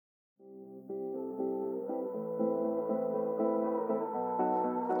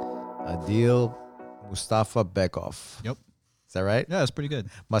Adil Mustafa Bekov. Yep. Is that right? Yeah, that's pretty good.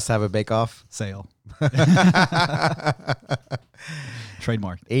 Must have a bake-off. Sale.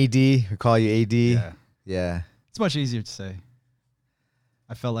 Trademark. AD. We call you AD. Yeah. Yeah. It's much easier to say.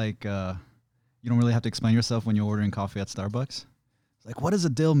 I felt like you don't really have to explain yourself when you're ordering coffee at Starbucks. It's like, what does a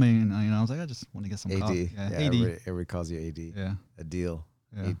dill mean? I was like, I just want to get some AD. coffee. Yeah, AD. everybody calls you AD. Yeah. Adil.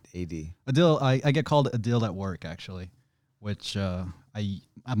 Yeah. AD. A dill. I get called a dill at work actually, which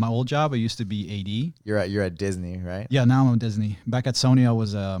at my old job I used to be AD. You're at Disney, right? Yeah, now I'm at Disney. Back at Sony, I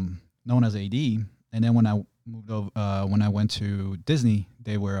was known as AD, and then when I moved over, when I went to Disney,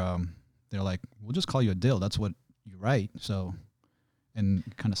 they're like, we'll just call you a dill. That's what you write. So, and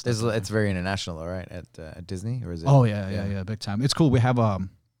kind of stuff. It's very international, though, right? At Disney, or is it? Oh yeah, big time. It's cool. We have a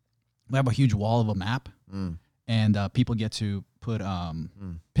huge wall of a map, and people get to put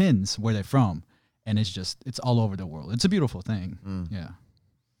pins where they're from, and it's all over the world. It's a beautiful thing. Yeah.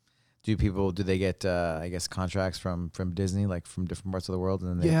 Do they get I guess contracts from Disney, like from different parts of the world,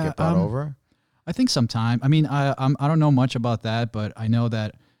 and then they get brought over? I think sometime. I mean, I don't know much about that, but I know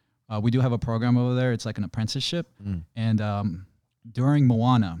that we do have a program over there. It's like an apprenticeship, and during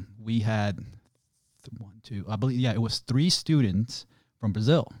Moana, we had it was 3 students from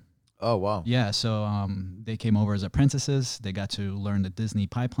Brazil. Oh wow! Yeah, so they came over as apprentices. They got to learn the Disney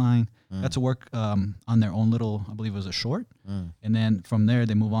pipeline. Got to work on their own little, I believe it was a short, and then from there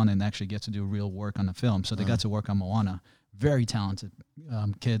they move on and actually get to do real work on the film. So they got to work on Moana. Very talented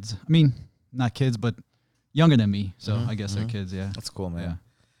kids. I mean, not kids, but younger than me. So I guess they're kids. Yeah, That's cool, man. Yeah.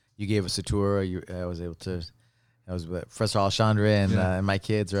 You gave us a tour. I was able to. I was with Professor Alexandre and my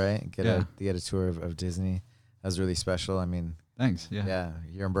kids, right? Get a tour of Disney. That was really special. I mean. Thanks. Yeah. Yeah,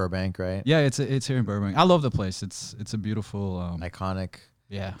 you're in Burbank, right? Yeah, it's here in Burbank. I love the place. It's a beautiful, iconic.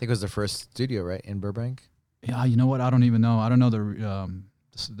 Yeah. I think it was the first studio, right, in Burbank. Yeah, you know what? I don't even know. I don't know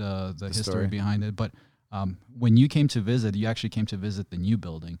the history story behind it. But when you came to visit, you actually came to visit the new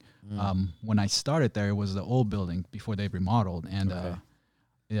building. When I started there, it was the old building before they remodeled, and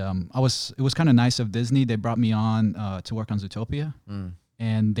it was kind of nice of Disney. They brought me on to work on Zootopia.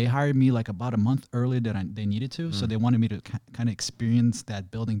 And they hired me like about a month earlier than they needed to. So they wanted me to kind of experience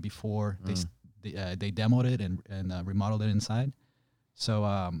that building before they demoed it and remodeled it inside. So,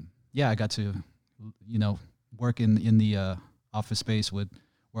 I got to, work in the office space where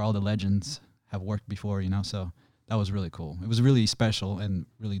all the legends have worked before, So that was really cool. It was really special and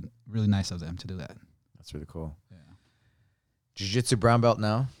really, really nice of them to do that. That's really cool. Yeah. Jiu-Jitsu brown belt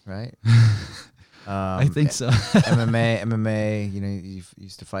now, right? I think so. MMA. You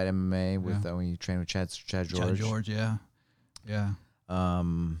used to fight MMA with when you trained with Chad George. Chad George, yeah.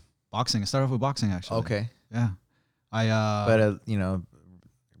 Boxing. I started off with boxing actually. Okay. Yeah. But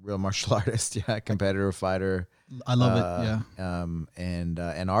real martial artist, competitor, fightor. I love it. Yeah.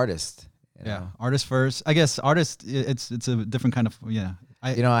 And artist. Artist first. I guess artist. It's a different kind of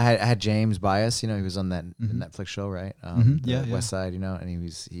I had James Bias. He was on that Netflix show, right? West Side. And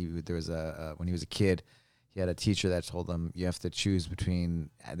there was when he was a kid, he had a teacher that told him you have to choose between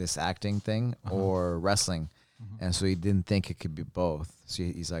this acting thing or wrestling, and so he didn't think it could be both. So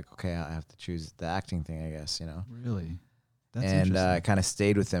he's like, okay, I have to choose the acting thing, I guess. Really, that's and kind of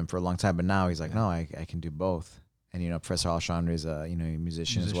stayed with him for a long time. But now he's like, no, I can do both. And Professor Alexandre is a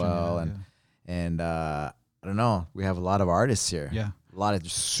musician as well, and I don't know. We have a lot of artists here. Yeah. A lot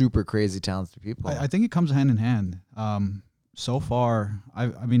of super crazy talented people. I think it comes hand in hand. So far,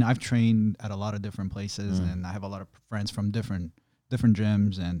 I've trained at a lot of different places, and I have a lot of friends from different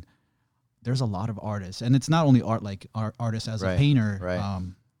gyms, and there's a lot of artists. And it's not only artists as a painter,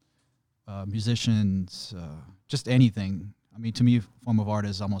 musicians, just anything. I mean, to me, form of art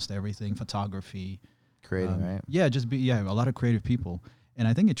is almost everything. Photography, creating, right? Yeah, a lot of creative people, and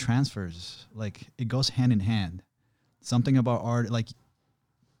I think it transfers. Like it goes hand in hand. Something about art, like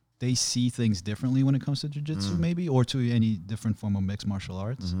they see things differently when it comes to jiu-jitsu, maybe, or to any different form of mixed martial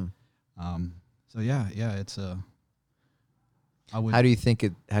arts. So it's How do you think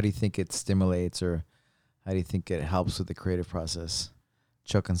it stimulates, or how do you think it helps with the creative process?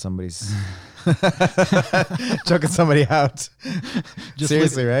 Choking somebody out.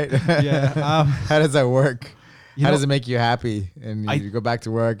 Seriously, right? Yeah. How does that work? How does it make you happy? And you go back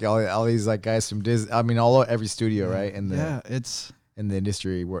to work. All these guys from Disney. I mean, every studio, right? It's in the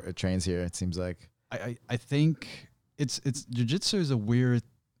industry where it trains here. It seems like. I think it's jiu-jitsu is a weird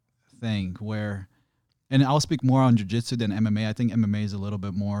thing where, and I'll speak more on jiu-jitsu than MMA. I think MMA is a little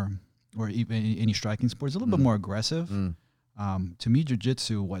bit more, or even any striking sport, is a little bit more aggressive. To me,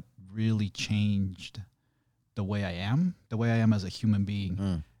 jiu-jitsu, what really changed the way I am as a human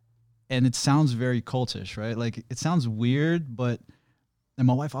being. And it sounds very cultish, right? Like it sounds weird, but And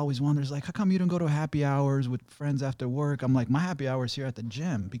my wife always wonders, like, how come you don't go to happy hours with friends after work? I'm like, my happy hour is here at the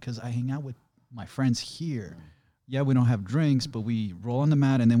gym because I hang out with my friends here. Yeah, we don't have drinks, but we roll on the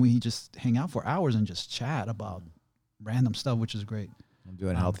mat and then we just hang out for hours and just chat about random stuff, which is great. I'm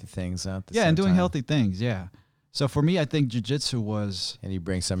doing healthy things at the Yeah, same and doing time. healthy things, yeah. So for me, I think jiu-jitsu was... And you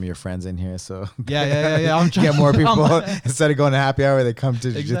bring some of your friends in here, so... Yeah. I'm trying get more people. Instead of going to happy hour, they come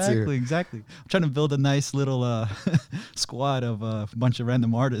to jiu-jitsu. Exactly. I'm trying to build a nice little squad of a bunch of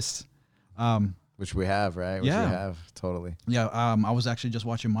random artists. Which we have, right? Which we have, totally. Yeah, I was actually just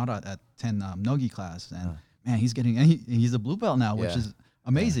watching Mara at 10 Nogi class, and man, he's a blue belt now, which is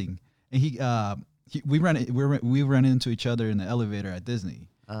amazing. And we ran into each other in the elevator at Disney.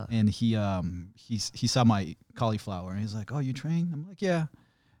 And he saw my cauliflower and he's like, "Oh, you train?" I'm like, "Yeah."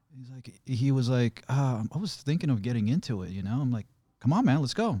 He was like, "I was thinking of getting into it, you know." I'm like, "Come on, man,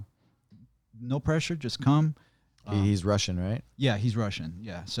 let's go. No pressure, just come." He's Russian, right? Yeah, he's Russian.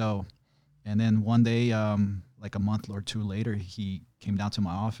 Yeah. So, and then one day, like a month or two later, he came down to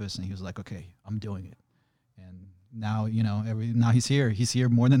my office and he was like, "Okay, I'm doing it." And now, you know, now he's here. He's here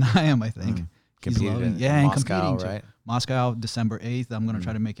more than I am, I think. Competed in Moscow, right? Moscow, December 8th. I'm going to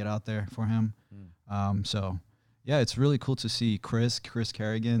try to make it out there for him. So, yeah, it's really cool to see Chris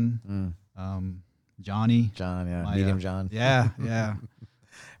Kerrigan, Johnny. John, yeah. Medium John. Yeah.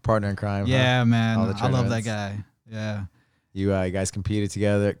 Partner in crime. Yeah, man. I love that guy. Yeah. You guys compete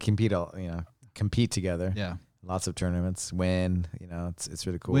together. Compete together. Yeah. Lots of tournaments. Win. You know, it's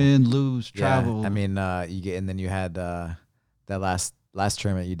really cool. Win, lose, travel. I mean, and then you had that last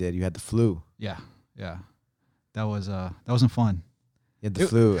tournament you did. You had the flu. Yeah. That wasn't fun. You had the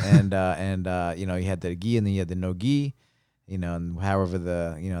flu, and you know, you had the gi, and then you had the no gi. You know, and however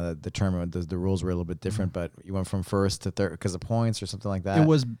the tournament, the rules were a little bit different, but you went from first to third because of points or something like that. It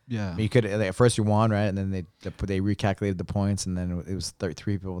was, yeah. You could at first you won, right, and then they recalculated the points, and then it was 3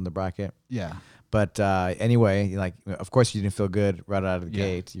 people in the bracket. Yeah. But anyway, like, of course you didn't feel good right out of the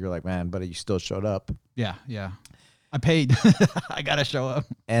gate. You were like, man, but you still showed up. Yeah. I paid. I gotta show up.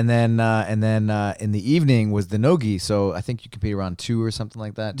 And then in the evening was the no-gi. So I think you competed around 2 or something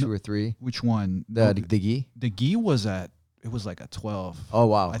like that, 2 or 3. Which one? The gi. The gi was like at 12. Oh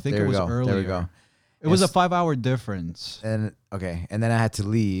wow! I think it was earlier. There we go. It was a 5-hour difference. And and then I had to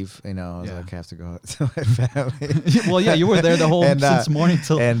leave. You know, I was like, I have to go to my family. Well, yeah, you were there the whole since morning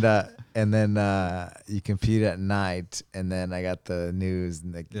till. And then you compete at night, and then I got the news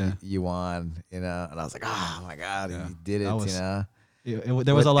and you won, you know, and I was like, oh my god, you did it, you know.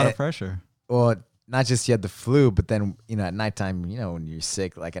 There was a lot of pressure. Well, not just you had the flu, but then, you know, at nighttime, you know, when you're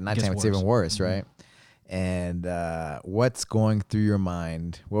sick, like at nighttime it's even worse, right? And what's going through your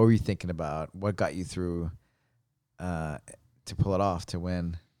mind? What were you thinking about? What got you through to pull it off, to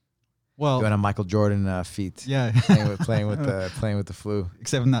win? Well, doing a Michael Jordan feat. Yeah, playing with the flu.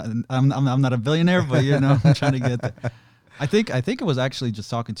 Except I'm not a billionaire, but you know, I'm trying to get there. I think it was actually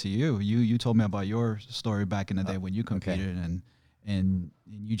just talking to you. You told me about your story back in the day when you competed, and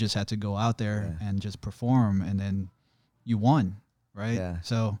you just had to go out there and just perform, and then you won, right? Yeah.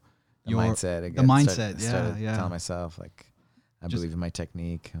 So the mindset. Started telling myself, like, I believe in my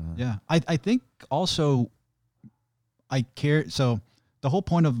technique. Yeah, I think also I care. So the whole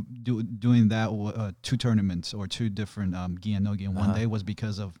point of doing that 2 tournaments or 2 different gi and no-gi in one day was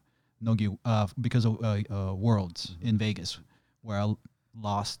because of no-gi, because of Worlds in Vegas, where I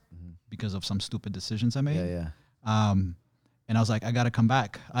lost because of some stupid decisions I made. And I was like, I got to come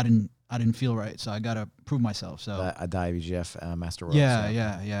back. I didn't feel right, so I got to prove myself. So a IBJJF Master Worlds.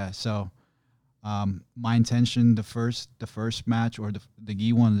 Yeah. So my intention, the first match or the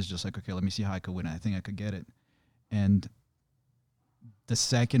gi one is just like, okay, let me see how I could win it. I think I could get it. And the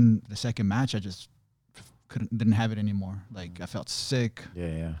second match, I just didn't have it anymore. Like, I felt sick.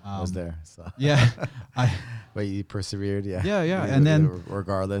 Yeah. I was there. So. Yeah. But you persevered. Yeah. Yeah. And then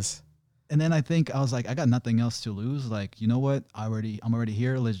regardless. And then I think I was like, I got nothing else to lose. Like, you know what? I'm already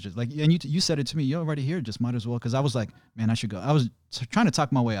here. Let's just and you said it to me. You're already here. Just might as well. Because I was like, man, I should go. I was trying to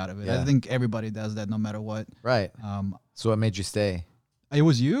talk my way out of it. Yeah. I think everybody does that no matter what. Right. So what made you stay? It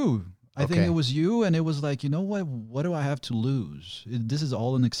was you. I think it was you, and it was like, you know what? What do I have to lose? This is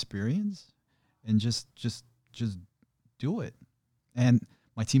all an experience, and just do it. And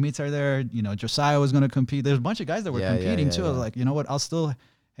my teammates are there. You know, Josiah was going to compete. There's a bunch of guys that were competing too. I was like, you know what? I'll still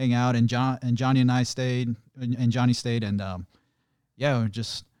hang out. And Johnny and I stayed, and Johnny stayed, and I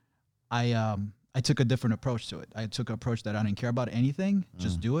took a different approach to it. I took an approach that I didn't care about anything,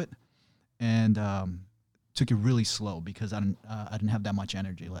 just do it, and took it really slow because I didn't have that much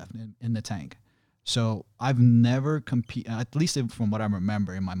energy left in the tank. So I've never competed, at least from what I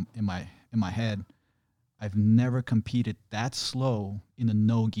remember in my head, I've never competed that slow in a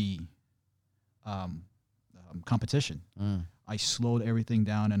no-gi competition. I slowed everything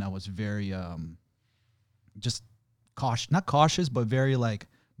down, and I was very just cautious, not cautious, but very like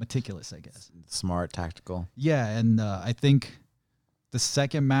meticulous, I guess. Smart, tactical. Yeah, and I think the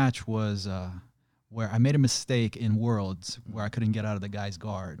second match was where I made a mistake in Worlds where I couldn't get out of the guy's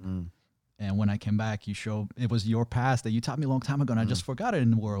guard. And when I came back, it was your pass that you taught me a long time ago, and I just forgot it in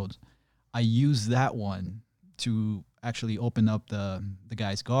the Worlds. I used that one to actually open up the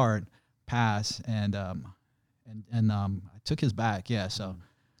guy's guard pass, and I took his back. Yeah, so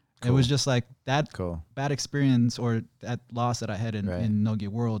cool. It was just like that bad experience or that loss that I had in Nogi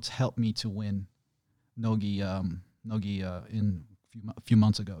Worlds helped me to win Nogi in a few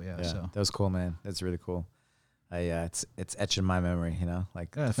months ago. Yeah, so that was cool, man. That's really cool. It's etched in my memory,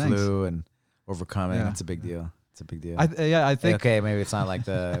 like the thanks. flu and overcoming. It's a big deal. It's a big deal. I think okay, maybe it's not like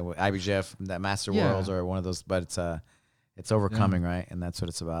the IBJJF, that Master Worlds or one of those, but it's overcoming, right? And that's what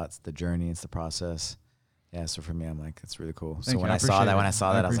it's about. It's the journey. It's the process. Yeah. So for me, I'm like, it's really cool. So when I saw that,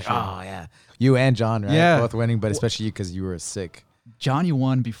 I was like, oh yeah, you and John, right? Yeah, both winning, but especially you because you were sick. Johnny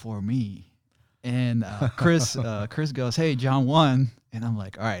won before me, and Chris goes, hey, John won, and I'm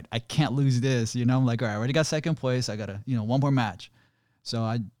like, all right, I can't lose this. I'm like, all right, I already got second place. I gotta, one more match. So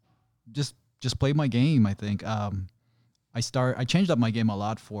I just played my game. I think I changed up my game a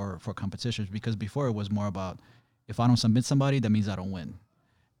lot for competitions, because before it was more about if I don't submit somebody, that means I don't win.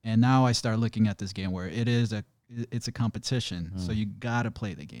 And now I start looking at this game where it's a competition. So you gotta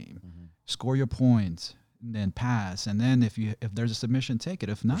play the game, score your points, and then pass. And then if there's a submission, take it.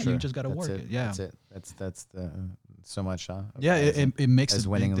 If not, you just gotta work it. Yeah, that's it. That's the so much. Yeah, it makes a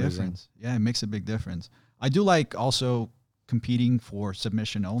big difference. Yeah, it makes a big difference. I do like also competing for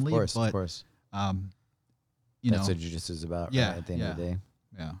submission only. Of course. That's what jiu-jitsu is about. Yeah, right, at the end of the day.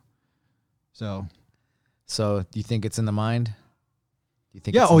 Yeah. So do you think it's in the mind? Do you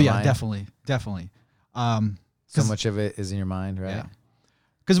think? Yeah. It's in the mind? Definitely. So much of it is in your mind, right? Yeah.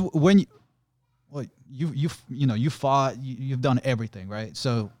 Because when you fought, you've done everything, right?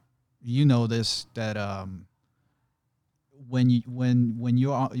 So this that when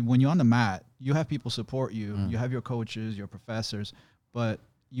you're on the mat, you have people support you. You have your coaches, your professors, but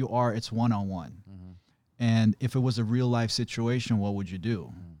it's one-on-one. And if it was a real life situation, what would you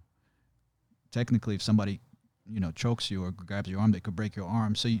do? Technically, if somebody chokes you or grabs your arm, they could break your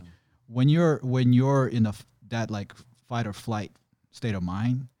arm. So when you're in that like fight or flight state of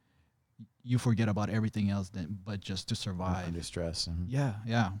mind, you forget about everything else but just to survive. Under stress.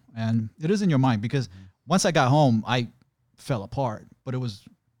 Yeah. And it is in your mind, because once I got home, I fell apart, but it was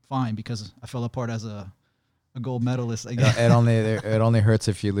fine because I fell apart as a gold medalist. I guess. It only hurts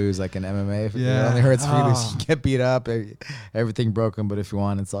if you lose, like in MMA. It only hurts if you lose. You get beat up, everything broken. But if you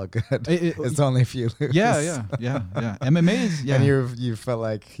won, it's all good. It's only if you lose. Yeah. MMA is and you felt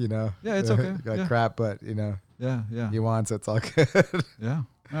like Yeah, it's okay. Like crap, but Yeah. You won, so it's all good. Yeah.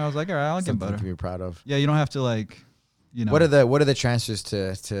 I was like, all right, I'll get better. Something to be proud of. Yeah, you don't have to What are the transfers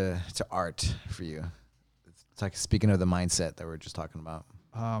to art for you? It's like, speaking of the mindset that we're just talking about.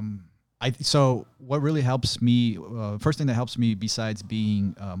 So what really helps me, first thing that helps me besides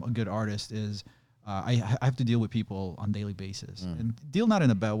being a good artist is I have to deal with people on a daily basis. And deal not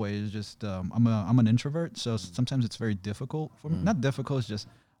in a bad way. It's just I'm an introvert, so sometimes it's very difficult for me. Not difficult, it's just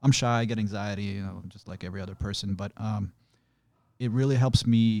I'm shy, I get anxiety, just like every other person. But it really helps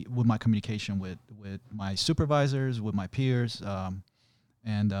me with my communication with my supervisors, with my peers,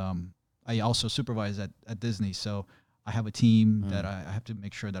 and I also supervise at Disney, so I have a team that I have to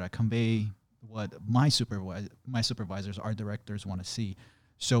make sure that I convey what my supervisors, our directors want to see.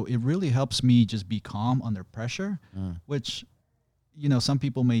 So it really helps me just be calm under pressure, which, some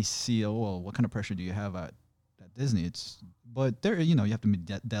people may see, oh, well, what kind of pressure do you have at Disney? But there, you have to meet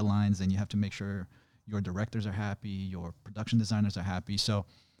deadlines, and you have to make sure your directors are happy, your production designers are happy. So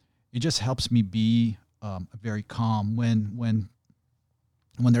it just helps me be very calm when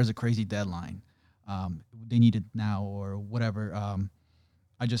there's a crazy deadline. They need it now or whatever.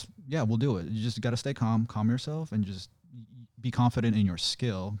 We'll do it. You just got to stay calm yourself, and just be confident in your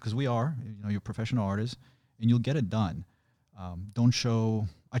skill, because we are, you're professional artists, and you'll get it done.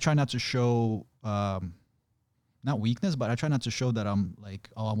 I try not to show, not weakness, but I try not to show that I'm like,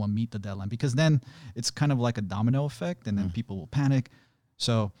 oh, I want to meet the deadline, because then it's kind of like a domino effect, and then people will panic.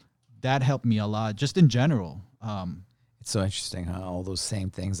 So that helped me a lot, just in general. It's so interesting how all those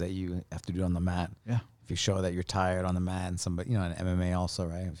same things that you have to do on the mat. Yeah. If you show that you're tired on the mat, and somebody, in MMA also,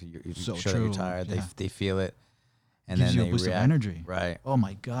 right? If you show that you're tired, they feel it. and gives then you a boost of energy. Right. Oh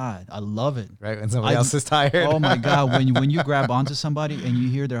my God, I love it. Right when somebody else is tired. Oh my God, when you grab onto somebody and you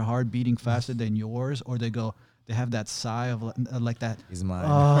hear their heart beating faster than yours, or they have that sigh of like that. He's mine.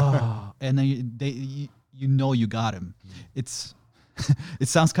 Oh, and then you know you got him. It's it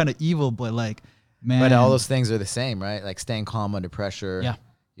sounds kind of evil, but like, man. But all those things are the same, right? Like staying calm under pressure. Yeah.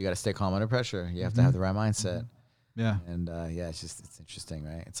 You got to stay calm under pressure. You have to have the right mindset. Yeah. And it's interesting,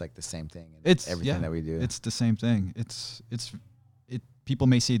 right? It's like the same thing. It's everything that we do. It's the same thing. People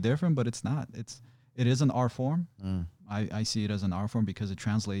may see it different, but it's not. It is an art form. I see it as an art form because it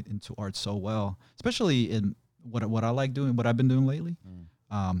translates into art so well, especially in what I like doing, what I've been doing lately.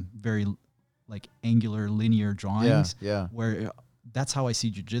 Very like angular, linear drawings. Yeah. Where that's how I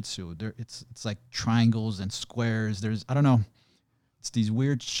see jiu-jitsu. It's like triangles and squares. I don't know. It's these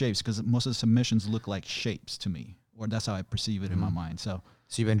weird shapes because most of the submissions look like shapes to me, or that's how I perceive it in my mind. So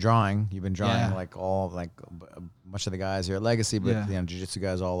you've been drawing like much of the guys here at Legacy, but jiu-jitsu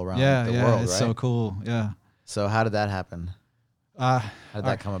guys all around the world, it's right? so cool. Yeah. So how did that happen? How did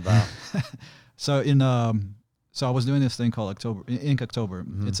that come about? So so I was doing this thing called Ink October.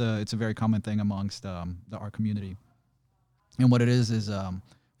 It's a very common thing amongst the art community. And what it is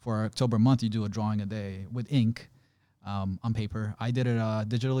for October month, you do a drawing a day with ink on paper. I did it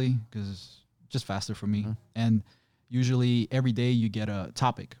digitally because it's just faster for me. And usually every day you get a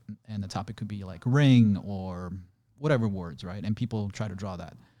topic, and the topic could be like ring or whatever words, right? And people try to draw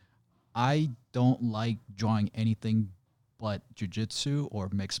that. I don't like drawing anything but jiu-jitsu or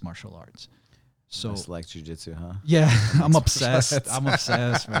mixed martial arts. So it's like jiu-jitsu, huh? Yeah, I'm obsessed. I'm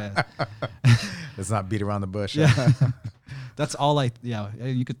obsessed, man. Let's not beat around the bush. Yeah. That's all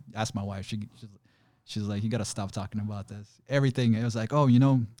you could ask my wife. She's like, you got to stop talking about this. Everything. It was like, oh,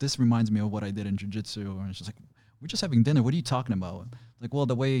 this reminds me of what I did in jiu-jitsu. And she's like, we're just having dinner. What are you talking about? Like, well,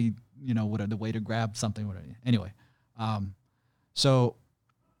 the way, the way to grab something. Anyway. So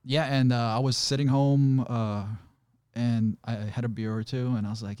yeah. And I was sitting home, and I had a beer or two, and I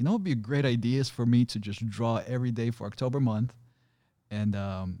was like, it would be a great idea for me to just draw every day for October month, and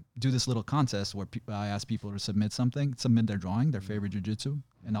do this little contest where I ask people to submit their drawing, their favorite jiu-jitsu,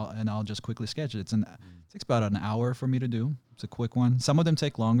 and I'll just quickly sketch it. It takes about an hour for me to do. It's a quick one. Some of them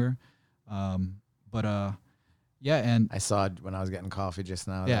take longer, but yeah. And I saw when I was getting coffee just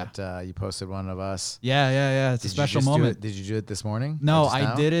now that you posted one of us. Yeah. It's a special moment. Did you do it this morning? No,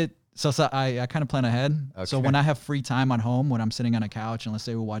 I did it. So I kind of plan ahead. Okay. So when I have free time at home, when I'm sitting on a couch, and let's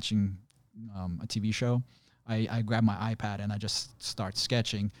say we're watching a TV show, I grab my iPad and I just start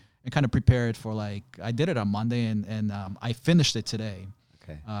sketching and kind of prepare it for I did it on Monday and I finished it today.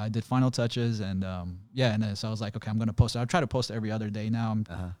 Okay. I did final touches and and so I was like, okay, I'm going to post it. I'll try to post every other day now. I'm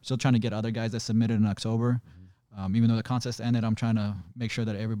still trying to get other guys that submitted in October. Even though the contest ended, I'm trying to make sure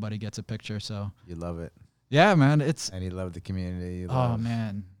that everybody gets a picture. So you love it. Yeah, man. And you love the community. Oh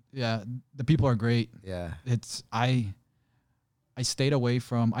man. Yeah. The people are great. Yeah. I stayed away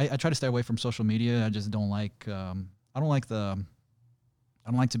from, I try to stay away from social media. I just don't like, I don't like to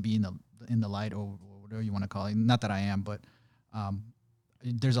be in the light or whatever you want to call it. Not that I am, but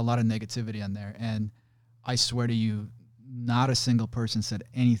there's a lot of negativity on there. And I swear to you, not a single person said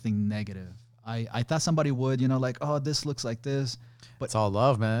anything negative. I thought somebody would, oh, this looks like this. But it's all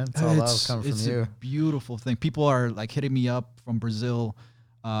love, man. It's all love coming from you. It's a beautiful thing. People are hitting me up from Brazil,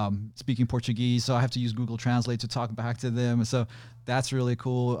 speaking Portuguese, so I have to use Google Translate to talk back to them. And so that's really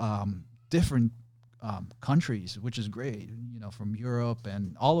cool. Different countries, which is great, from Europe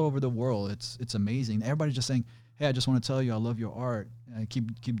and all over the world. It's amazing. Everybody's just saying, hey, I just want to tell you I love your art. And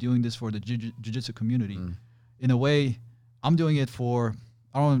keep doing this for the jiu-jitsu community. In a way, I'm doing it for,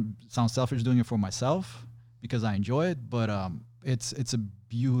 I don't sound selfish, doing it for myself because I enjoy it, but it's a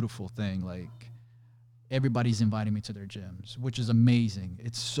beautiful thing. Everybody's inviting me to their gyms, which is amazing.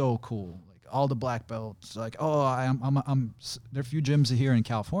 It's so cool. All the black belts, there are a few gyms here in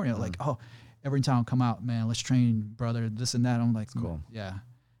California. Every time I come out, man, let's train, brother, this and that. I'm like, cool. Yeah,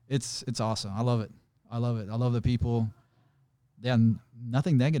 it's awesome. I love it. I love the people. Yeah,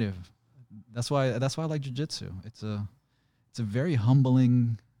 nothing negative. That's why I like jiu-jitsu. It's a very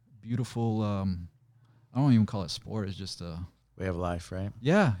humbling, beautiful. I don't even call it sport. It's just a way of life, right?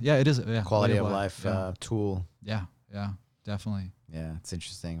 Yeah, it is. Yeah, quality of life tool. Yeah, definitely. Yeah, it's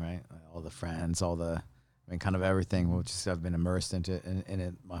interesting, right? All the friends, kind of everything. Which I've been immersed in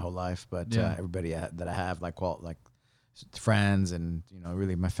it my whole life. But everybody that I have, friends, and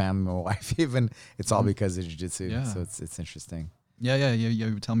really my family, my wife, even it's all because of jiu-jitsu. Yeah. So it's interesting. Yeah.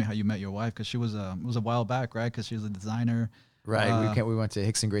 You tell me how you met your wife, because she was it was a while back, right? Because she was a designer. Right. We went to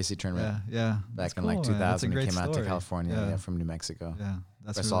Rickson Gracie tournament. Yeah. Back in 2000, we came out to California. Yeah, from New Mexico. Yeah,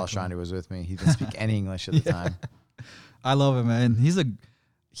 that's really cool. Shawnee was with me. He didn't speak any English at the time. I love him, man.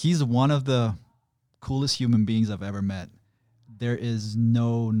 He's one of the coolest human beings I've ever met. There is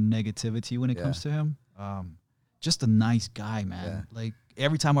no negativity when it comes to him. Just a nice guy, man. Yeah. Like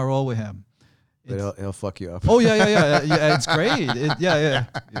every time I roll with him, he'll fuck you up. Oh yeah. It's great. Yeah.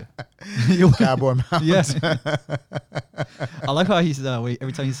 Cowboy mouth. Yes. I like how he's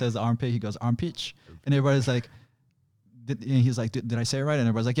every time he says armpit, he goes armpit, and everybody's like, he's like, did I say it right? And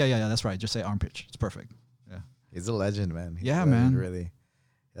everybody's like, yeah, that's right. Just say armpit. It's perfect. Yeah. He's a legend, man. He's a legend, man. Really,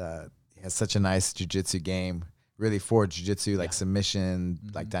 he has such a nice jiu-jitsu game. Really for jiu-jitsu, like submission,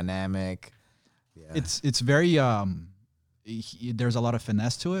 like dynamic. Yeah. It's very there's a lot of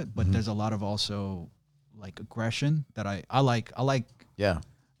finesse to it, but there's a lot of also like aggression that I like.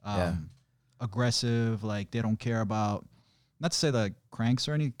 Aggressive, like they don't care about, not to say like cranks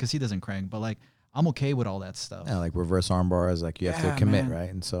or anything, because he doesn't crank, but like I'm okay with all that stuff. Yeah, like reverse arm bars, like you have to commit, right?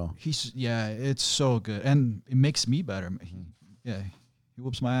 And so it's so good, and it makes me better. He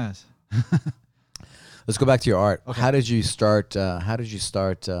whoops my ass. Let's go back to your art. Okay. How did you start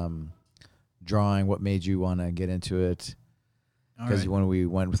drawing? What made you want to get into it? Because when we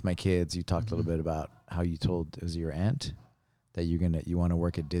went with my kids, you talked a little bit about how you told, it was your aunt, that you want to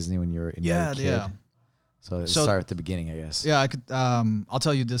work at Disney when you're a kid. Yeah. So let's start at the beginning, I guess. Yeah, I could. I'll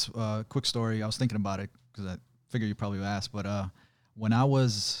tell you this quick story. I was thinking about it because I figured you probably would ask. But when I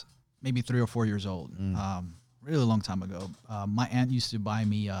was maybe 3 or 4 years old, really long time ago, my aunt used to buy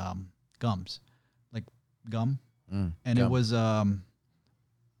me gums, like gum, and it was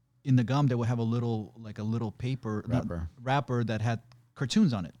in the gum they would have a little paper wrapper that had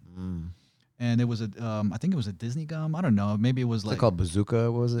cartoons on it. And it was I think it was a Disney gum. I don't know. Maybe it was like called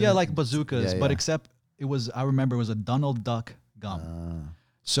Bazooka. Was it? Yeah, like bazookas, but except I remember it was a Donald Duck gum.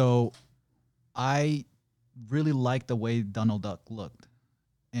 So I really liked the way Donald Duck looked,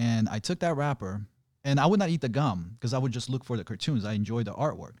 and I took that wrapper, and I would not eat the gum because I would just look for the cartoons. I enjoyed the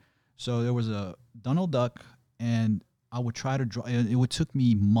artwork. So there was a Donald Duck, and I would try to draw. It would took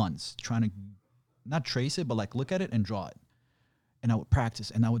me months trying to not trace it, but like look at it and draw it. And I would practice,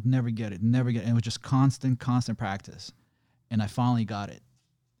 and I would never get it. And it was just constant practice. And I finally got it.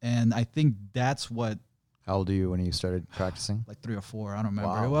 And I think that's what. How old are you when you started practicing? Like 3 or 4. I don't remember.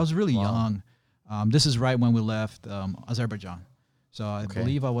 Wow. I was really young. This is right when we left Azerbaijan. So I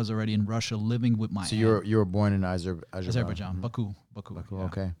believe I was already in Russia living with my aunt. So you were born in Azerbaijan. Baku. Yeah.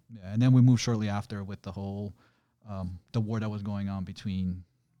 Okay. Yeah, and then we moved shortly after with the whole the war that was going on between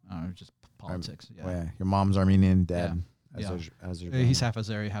just politics. Yeah. Your mom's Armenian, dad. Azerbaijan. He's half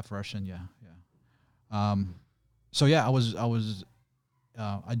Azeri, half Russian. Yeah. So yeah,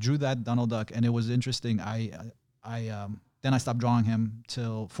 I drew that Donald Duck, and it was interesting. Then I stopped drawing him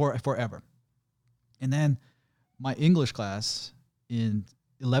forever, and then my English class in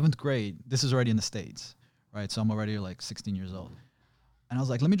 11th grade. This is already in the States, right? So I'm already like 16 years old, and I was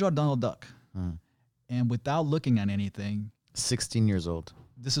like, let me draw Donald Duck, and without looking at anything. 16 years old.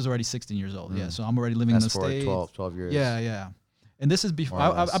 This is already 16 years old. Yeah, so I'm already living in the States. 12 years. Yeah. And this is before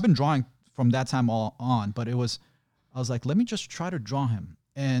I've been drawing from that time all on, but I was like, let me just try to draw him.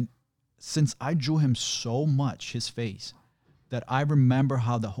 And since I drew him so much, his face, that I remember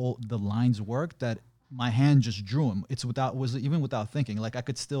how the lines worked, that my hand just drew him. Even without thinking. Like I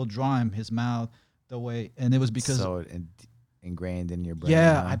could still draw him, his mouth, the way, and it was because so ingrained in your brain.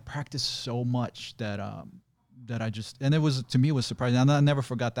 Yeah, I practiced so much that I just, and it was, to me, it was surprising. And I never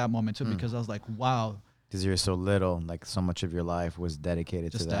forgot that moment too, because I was like, wow. Because you're so little, like so much of your life was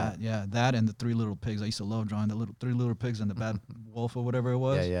dedicated to that. Yeah, that and the 3 Little Pigs. I used to love drawing the 3 Little Pigs and the Bad Wolf or whatever it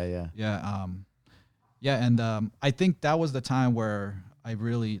was. Yeah. And I think that was the time where I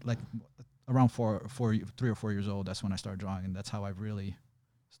really, like around 3 or 4 years old, that's when I started drawing, and that's how I really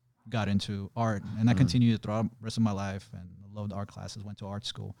got into art. And I continued throughout the rest of my life, and I loved art classes, went to art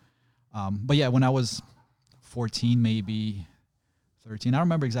school. But yeah, when I was 14, maybe 13. I don't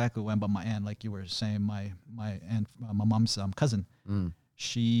remember exactly when, but my aunt, like you were saying, my aunt, my mom's cousin,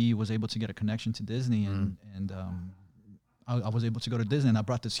 she was able to get a connection to Disney, and I was able to go to Disney, and I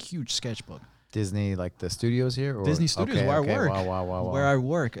brought this huge sketchbook. Disney, like the studios here? Or? Disney Studios, where I work. Wow. Where I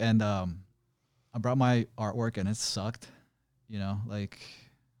work, and I brought my artwork, and it sucked. Like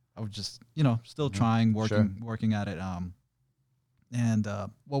I was just, still trying, working at it. And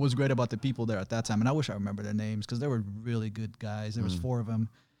what was great about the people there at that time, and I wish I remember their names because they were really good guys. There was 4 of them,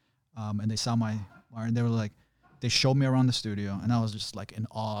 and they saw my art, and they were like, they showed me around the studio, and I was just like in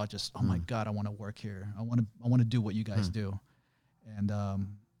awe, just oh my god, I want to work here. I want to do what you guys do. And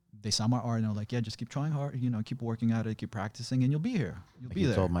they saw my art, and they were like, yeah, just keep trying hard, keep working at it, keep practicing, and you'll be here. You'll be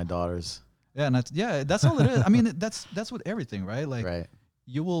there. Told my daughters. Yeah, and that's all it is. I mean, that's with everything, right? Like, right.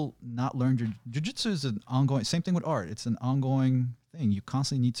 you will not learn jiu-jitsu is an ongoing, same thing with art. It's an ongoing thing. You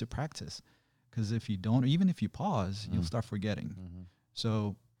constantly need to practice, because if you don't, even if you pause, you'll start forgetting.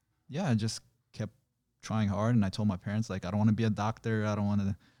 So yeah, I just kept trying hard, and I told my parents, like, I don't want to be a doctor. I don't want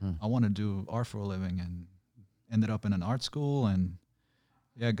to, I want to do art for a living, and ended up in an art school, and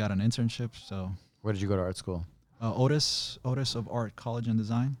yeah, got an internship. So where did you go to art school? Otis of Art College and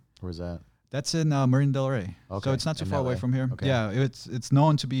Design. Where's that? That's in Marine Del Rey. Okay. So it's not too far away LA. from here. Okay. Yeah, it's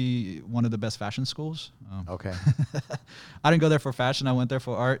known to be one of the best fashion schools. Okay. I didn't go there for fashion. I went there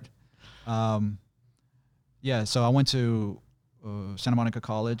for art. Yeah, so I went to Santa Monica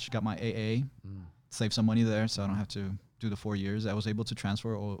College, got my AA, saved some money there, so I don't have to do the 4 years. I was able to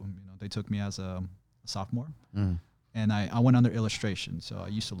transfer, or they took me as a sophomore, and I went under illustration. So I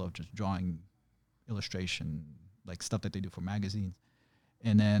used to love just drawing, illustration, like stuff that they do for magazines,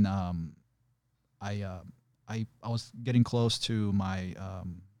 and then I was getting close to my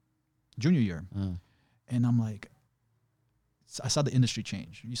junior year, and I'm like, I saw the industry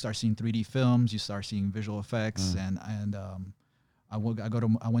change. You start seeing 3D films, you start seeing visual effects, and I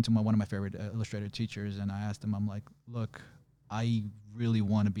went to one of my favorite illustrator teachers, and I asked him, I'm like, look, I really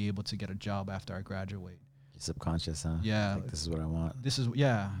want to be able to get a job after I graduate. Your subconscious, huh? Yeah, like, this is what I want.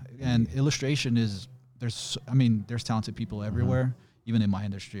 And illustration is there's talented people everywhere. Even in my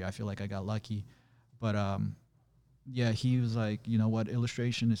industry, I feel like I got lucky, but yeah, he was like, you know what,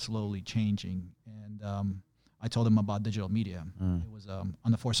 illustration is slowly changing, and I told him about digital media. It was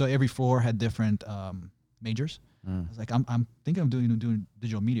on the floor, so every floor had different majors. I was like, I'm thinking of doing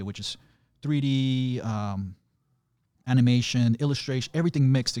digital media, which is 3D, animation, illustration,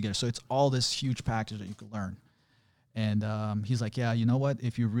 everything mixed together. So it's all this huge package that you could learn. And he's like, yeah, you know what?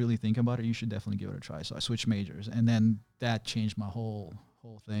 If you really think about it, you should definitely give it a try. So I switched majors, and then that changed my whole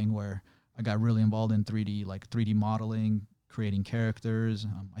thing, where I got really involved in 3D, like 3D modeling, creating characters.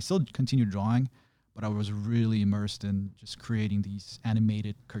 I still continued drawing, but I was really immersed in just creating these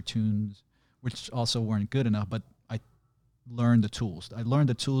animated cartoons, which also weren't good enough, but I learned the tools. I learned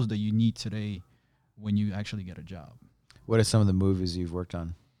the tools that you need today when you actually get a job. What are some of the movies you've worked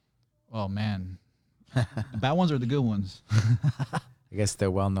on? Oh, man. The bad ones or the good ones? I guess the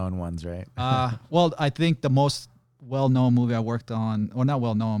well-known ones, right? Well, I think the most well-known movie I worked on, or not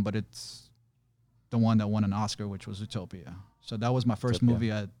well-known, but it's the one that won an Oscar, which was Zootopia. So that was my first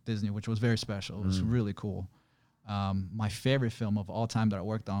movie at Disney, which was very special. It was really cool. My favorite film of all time that I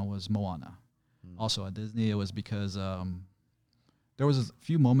worked on was Moana. Also at Disney. It was because there was a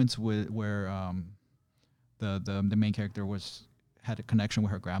few moments where the main character had a connection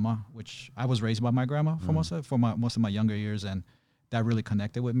with her grandma, which I was raised by my grandma for most of my younger years, and that really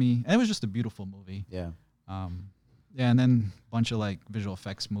connected with me. And it was just a beautiful movie. Yeah. Yeah, and then a bunch of like visual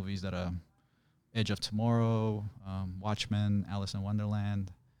effects movies that Edge of Tomorrow, Watchmen, Alice in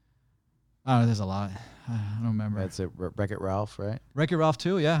Wonderland. Oh, there's a lot. I don't remember. That's it. Wreck-It Ralph, right? Wreck-It Ralph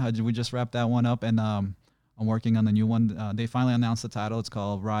too. Yeah, we just wrapped that one up, and I'm working on the new one. They finally announced the title. It's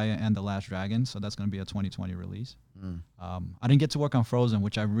called Raya and the Last Dragon, so that's going to be a 2020 release. I didn't get to work on Frozen,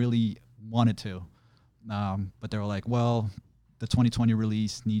 which I really wanted to, but they were like, well, the 2020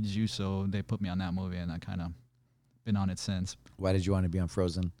 release needs you, so they put me on that movie, and I kind of been on it since. Why did you want to be on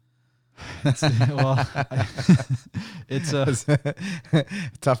Frozen? It's a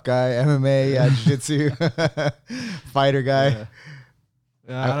tough guy, MMA, jiu-jitsu, fighter guy.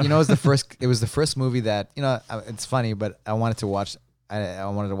 Yeah. It was the first movie that, it's funny, but I wanted to watch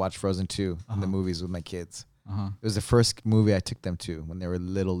Frozen 2 in the movies with my kids. It was the first movie I took them to when they were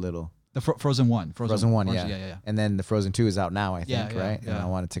little. The Frozen 1. Frozen 1, yeah. Yeah. And then the Frozen 2 is out now, I think, right? Yeah. And I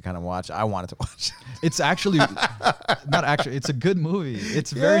wanted to watch it. It's actually not actually. It's a good movie.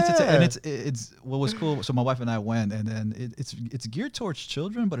 It's very and it's what was cool. So my wife and I went, and then it's geared towards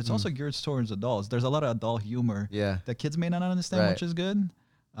children, but it's also geared towards adults. There's a lot of adult humor that kids may not understand, which is good.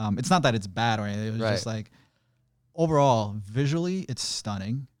 It's not that it's bad or anything. It was just like overall visually, it's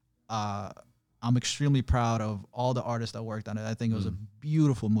stunning. I'm extremely proud of all the artists that worked on it. I think it was a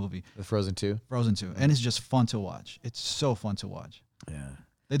beautiful movie. The Frozen 2? Frozen 2. And it's just fun to watch. It's so fun to watch. Yeah.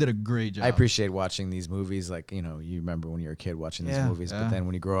 They did a great job. I appreciate watching these movies. Like, you remember when you were a kid watching these movies, but then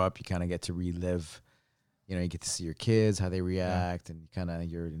when you grow up, you kind of get to relive, you get to see your kids, how they react, and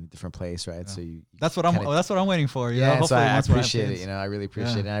you're in a different place, right? Yeah. So that's what I'm waiting for. So I appreciate it. I really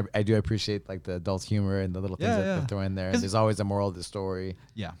appreciate it. And I do appreciate like the adult humor and the little things that they throw in there. And there's always a moral of the story.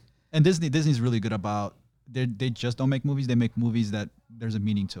 Yeah. And Disney's really good about, they just don't make movies. They make movies that there's a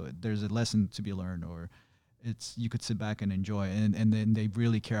meaning to it. There's a lesson to be learned, or you could sit back and enjoy. And then they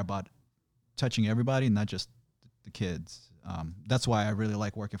really care about touching everybody, not just the kids. That's why I really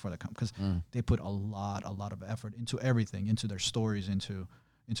like working for the company, because they put a lot of effort into everything, into their stories, into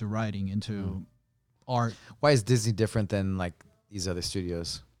writing, into art. Why is Disney different than like these other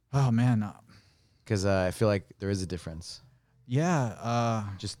studios? Oh man, because I feel like there is a difference. Yeah,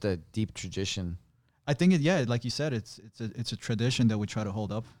 just the deep tradition. I think like you said, it's a tradition that we try to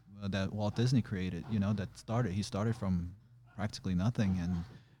hold up, that Walt Disney created. He started from practically nothing, and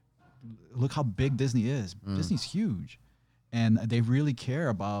look how big Disney is. Disney's huge, and they really care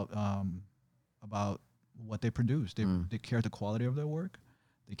about what they produce. They care the quality of their work.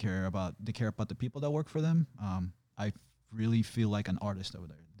 They care about the people that work for them. I really feel like an artist over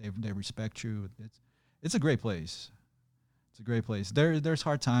there. They respect you. It's a great place. It's a great place. There's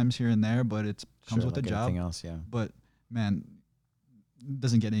hard times here and there, but it comes with the job. Anything else, yeah. But man, it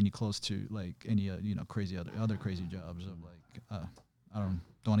doesn't get any close to like any crazy other crazy jobs of like I don't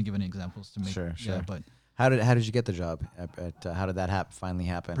want to give any examples to make sure. Yeah, but how did you get the job? How did that finally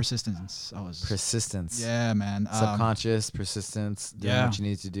happen? Persistence. Persistence. Yeah, man. Subconscious persistence. Doing what you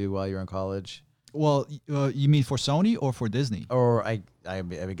need to do while you're in college. Well, you mean for Sony or for Disney? Or I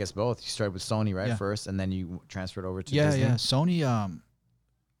guess both. You started with Sony, right, first, and then you transferred over to Disney? Yeah. Sony,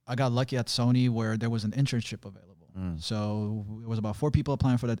 I got lucky at Sony where there was an internship available. So it was about 4 people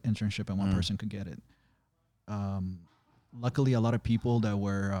applying for that internship, and 1 person could get it. Luckily, a lot of people that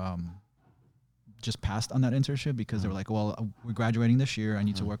were just passed on that internship because they were like, well, we're graduating this year. I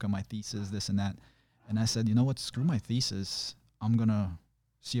need to work on my thesis, this and that. And I said, you know what? Screw my thesis. I'm going to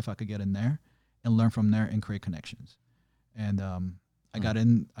see if I could get in there and learn from there and create connections. And I got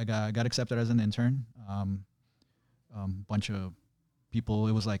in. I got accepted as an intern. Bunch of people.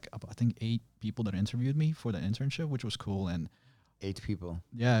 It was like I think 8 people that interviewed me for the internship, which was cool. And 8 people.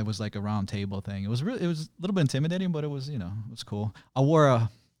 Yeah, it was like a round table thing. It was a little bit intimidating, but it was it was cool. I wore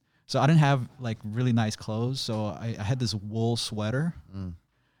so I didn't have like really nice clothes, so I had this wool sweater.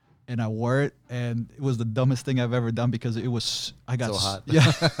 And I wore it, and it was the dumbest thing I've ever done because I got so hot.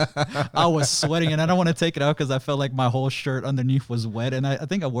 Yeah, I was sweating, and I don't want to take it out because I felt like my whole shirt underneath was wet, and I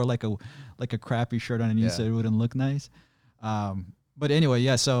think I wore like a crappy shirt underneath so it wouldn't look nice. But anyway,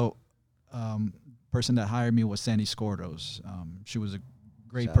 yeah. So, person that hired me was Sandy Scordos. She was a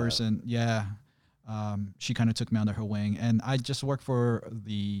great person. Yeah. She kind of took me under her wing, and I just worked for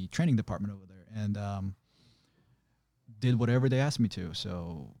the training department over there, and did whatever they asked me to.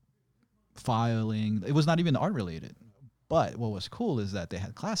 So. Filing. It was not even art related, but what was cool is that they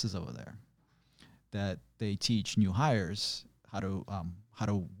had classes over there that they teach new hires how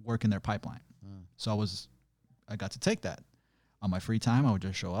to work in their pipeline. So I got to take that on my free time. I would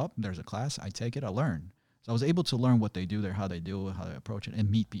just show up. There's a class. I take it. I learn. So I was able to learn what they do there, how they do it, how they approach it, and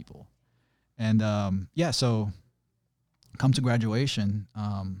meet people. And so come to graduation,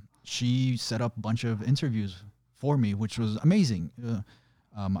 she set up a bunch of interviews for me, which was amazing.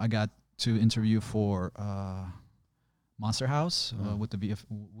 I got to interview for Monster House with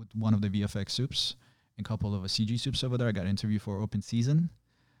one of the VFX soups and a couple of CG soups over there. I got interviewed for Open Season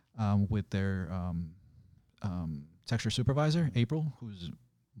with their texture supervisor, April, who's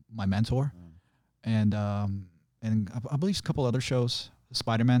my mentor, and I believe a couple other shows,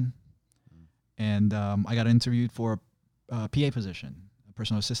 Spider-Man, and I got interviewed for a PA position, a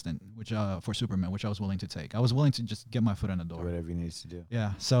personal assistant, which for Superman, which I was willing to take. I was willing to just get my foot in the door. Do whatever you need to do.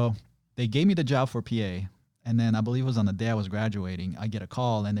 Yeah, so. They gave me the job for PA, and then I believe it was on the day I was graduating, I get a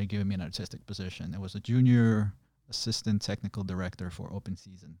call, and they're giving me an artistic position. It was a junior assistant technical director for Open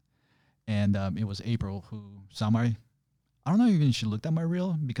Season. And it was April who saw I don't know even if she looked at my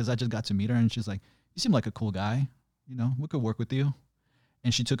reel because I just got to meet her, and she's like, you seem like a cool guy. We could work with you.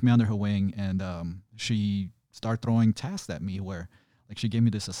 And she took me under her wing, and she started throwing tasks at me where like she gave me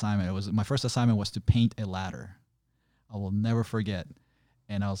this assignment. My first assignment was to paint a ladder. I will never forget.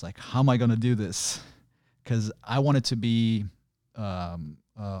 And I was like, how am I going to do this? Because I wanted to be a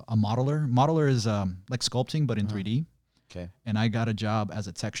modeler. Modeler is like sculpting, but in 3D. Okay. And I got a job as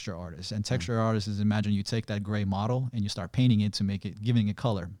a texture artist. And texture artist is, imagine you take that gray model and you start painting it to giving it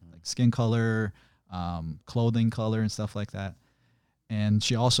color, like skin color, clothing color, and stuff like that. And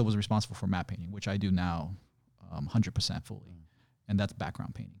she also was responsible for matte painting, which I do now 100% fully. And that's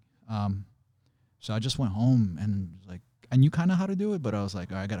background painting. So I just went home and like, I knew kind of how to do it, but I was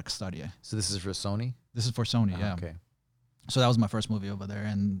like, all right, I got to study it. So this is for Sony? This is for Sony, yeah. Okay. So that was my first movie over there.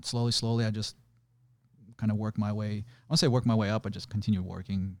 And slowly, I just kind of worked my way. I won't say work my way up. I just continued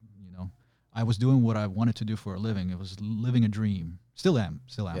working, I was doing what I wanted to do for a living. It was living a dream. Still am.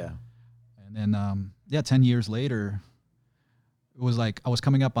 Yeah. And then, 10 years later, it was like I was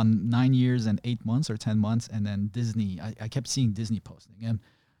coming up on 9 years and 8 months or 10 months. And then Disney, I kept seeing Disney posting. And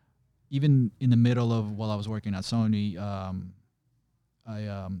even in the middle of while I was working at Sony,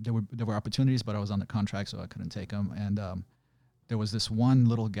 there were opportunities, but I was on the contract, so I couldn't take them. And there was this one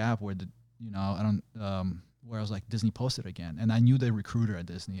little gap where where I was like, Disney posted again, and I knew the recruiter at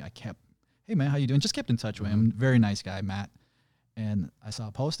Disney. I kept, hey man, how you doing? Just kept in touch with him. Very nice guy, Matt. And I saw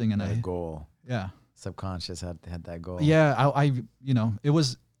a posting, and goal. Yeah. Subconscious had that goal. Yeah, I it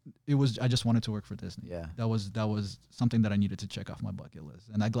was I just wanted to work for Disney. Yeah. That was something that I needed to check off my bucket list,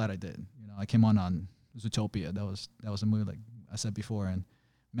 and I'm glad I did. I came on Zootopia. That was a movie, like I said before, and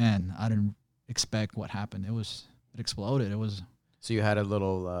man, I didn't expect what happened. It exploded. It was. So you had a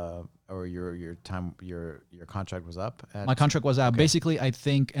little, or your contract was up? My contract was out. Okay. Basically, I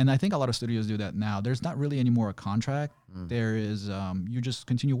think a lot of studios do that now. There's not really any more a contract. There is, you just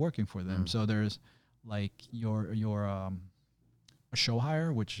continue working for them. So there's like your a show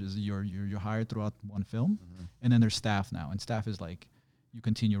hire, which is you're hired throughout one film, and then there's staff now, and staff is like you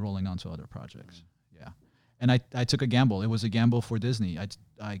continue rolling on to other projects. Yeah, and I took a gamble. It was a gamble for Disney.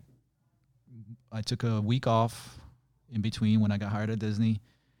 I took a week off in between when I got hired at Disney,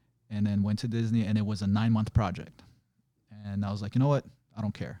 and then went to Disney, and it was a 9-month project. And I was like, you know what? I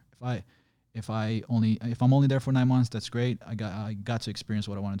don't care. If I'm only there for 9 months, that's great. I got to experience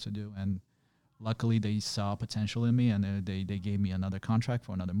what I wanted to do, and luckily they saw potential in me, and they gave me another contract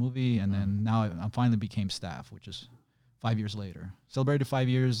for another movie, and then now I finally became staff, which is 5 years later. Celebrated 5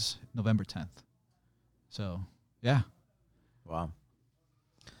 years, November 10th. So, yeah. Wow.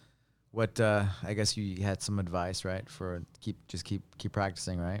 What I guess you had some advice, right? For keep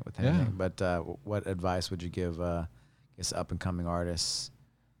practicing, right? With anything. Yeah. But what advice would you give, I guess, up and coming artists?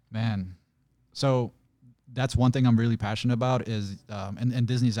 Man, so that's one thing I'm really passionate about is, and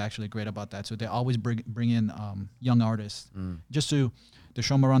Disney's actually great about that. So they always bring in young artists just to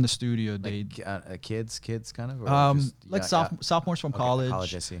show them around the studio. Like kids kind of, or like sophomores from college.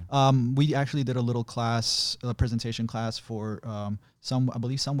 College, I see. We actually did a little class, a presentation class for I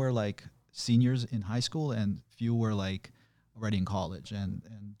believe some were like seniors in high school, and few were like already in college, and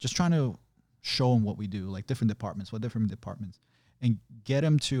just trying to show them what we do, like different departments, and get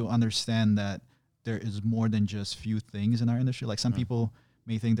them to understand that there is more than just few things in our industry. Like some people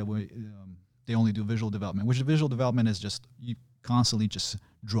may think that they only do visual development, which visual development is just you constantly just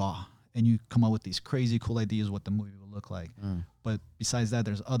draw and you come up with these crazy cool ideas what the movie will look like. But besides that,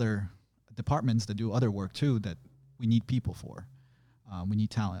 there's other departments that do other work too that we need people for. We need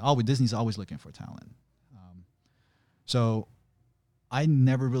talent. Disney's always looking for talent. So I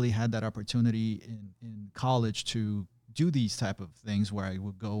never really had that opportunity in college to do these type of things where I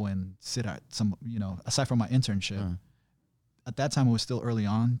would go and sit at some, aside from my internship. At that time, it was still early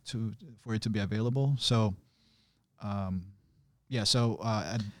on for it to be available. So, yeah. So,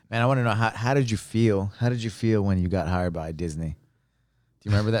 man, I want to know how did you feel? How did you feel when you got hired by Disney? Do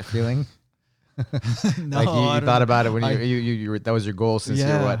you remember that feeling? No, like you thought about it when you were, that was your goal since you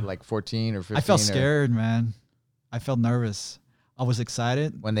were what, like 14 or 15? I felt scared, man. I felt nervous. I was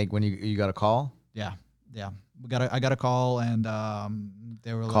excited when you got a call. Yeah. I got a call, and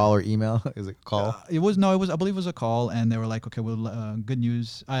they were call or email. Is it call? I believe it was a call, and they were like, okay, well, good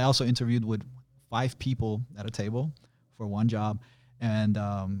news. I also interviewed with 5 people at a table for one job, and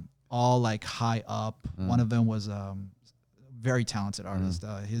all like high up. One of them was very talented artist.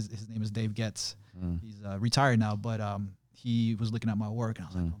 His name is Dave Getz. He's retired now, but he was looking at my work, and I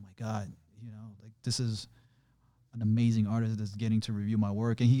was like, oh my God, like this is an amazing artist that's getting to review my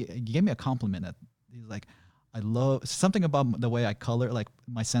work. And he gave me a compliment. He's like, I love something about the way I color, like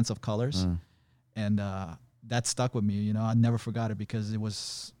my sense of colors. And that stuck with me. I never forgot it because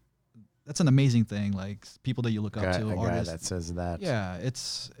that's an amazing thing. Like people that you look up to, a artists. Guy that says that. Yeah,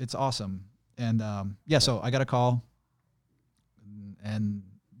 it's awesome. And so I got a call, and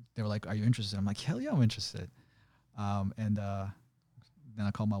they were like, "Are you interested?" I'm like, "Hell yeah, I'm interested." And then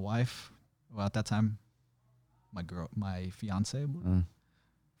I called my wife. Well, at that time, my fiance,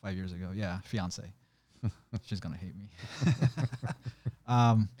 5 years ago. Yeah, fiance. She's gonna hate me.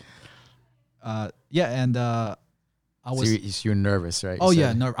 And I was. So you're nervous, right? Oh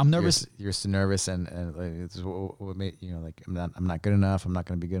yeah, I'm nervous. You're so nervous, and like it's what made like I'm not good enough. I'm not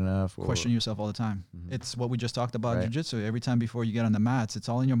gonna be good enough. Question yourself all the time. It's what we just talked about, jiu-jitsu. Every time before you get on the mats, it's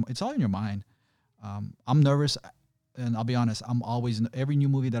all in your mind. I'm nervous, and I'll be honest. I'm always every new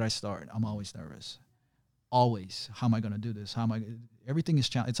movie that I start, I'm always nervous. Always. How am I gonna do this? Everything is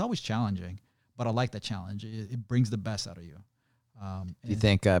it's always challenging. But I like that challenge. It brings the best out of you. Do you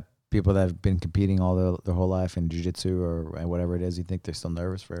think people that have been competing all their whole life in jiu-jitsu or whatever it is, you think they're still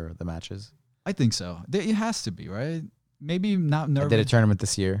nervous for the matches? I think so. It has to be, right? Maybe not nervous. I did a tournament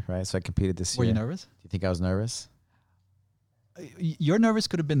this year, right? So I competed this year. Were you nervous? Do you think I was nervous? your nervous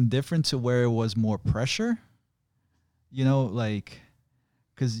could have been different to where it was more pressure, you know, like,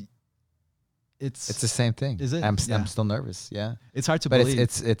 because it's the same thing. Is it? I'm still nervous. Yeah. It's hard to but believe.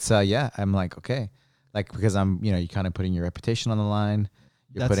 It's yeah. I'm like, okay, like, because I'm, you know, you're kind of putting your reputation on the line.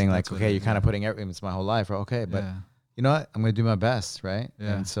 You're putting like, okay, you're kind of putting everything. It's my whole life. Okay. But you know what? I'm going to do my best. Right.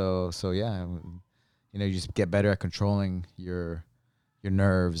 Yeah. And so yeah, you know, you just get better at controlling your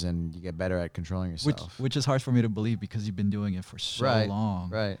nerves, and you get better at controlling yourself. Which is hard for me to believe because you've been doing it for so long.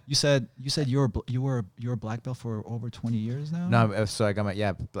 Right. You said you were a black belt for over 20 years now. No, so I got my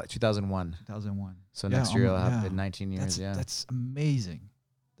 2001. 2001. So next year I'll have 19 years. That's amazing.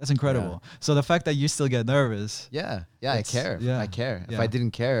 That's incredible. Yeah. So the fact that you still get nervous. Yeah, I care. Yeah. I care. Yeah. If I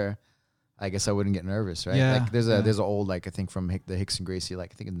didn't care, I guess I wouldn't get nervous, right? Yeah. Like there's an old, like, I think from the Rickson Gracie,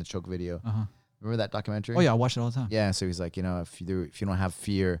 like I think in the Choke video. Remember that documentary? Oh yeah, I watch it all the time. Yeah, so he's like, you know, if you don't have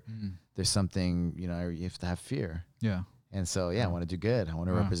fear, there's something, you know, you have to have fear. Yeah. And so I want to do good. I want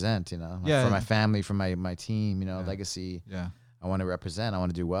to represent, you know, for my family, for my team, you know, legacy. Yeah. I want to represent. I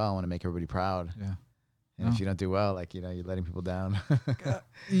want to do well. I want to make everybody proud. Yeah. And if you don't do well, like, you know, you're letting people down.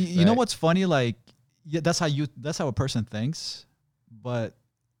 You know what's funny? Like, that's how a person thinks. But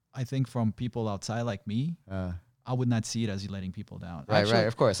I think from people outside like me, I would not see it as you letting people down. Right, right.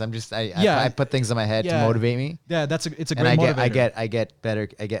 Of course, I'm just I put things in my head to motivate me. Yeah, it's a great motivator. I get better.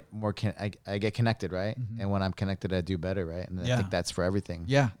 I get more. I get connected, right? And when I'm connected, I do better, right? And I think that's for everything.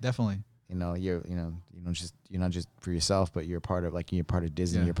 Yeah, definitely. You know, you're not just for yourself, but you're part of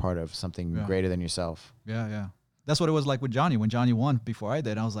Disney. Yeah. You're part of something greater than yourself. Yeah, yeah. That's what it was like with Johnny. When Johnny won before I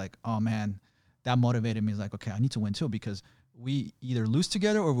did, I was like, oh man, that motivated me. It's like, okay, I need to win too, because we either lose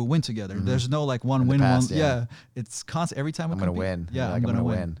together or we win together. There's no like one win, one. Yeah. It's constant. Every time I'm going to win. Yeah, I'm going to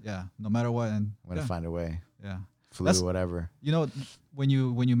win. Yeah, no matter what. And I'm going to find a way. Yeah. Flu, whatever. You know, when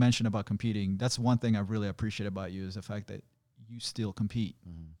you mention about competing, that's one thing I really appreciate about you is the fact that you still compete.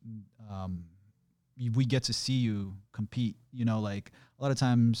 We get to see you compete. You know, like a lot of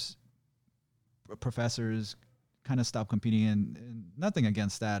times professors kind of stop competing, and nothing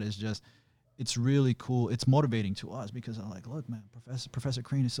against that. It's just, it's really cool. It's motivating to us because I'm like, look, man, Professor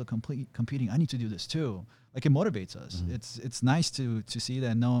Crane is still competing. I need to do this too. Like, it motivates us. It's nice to see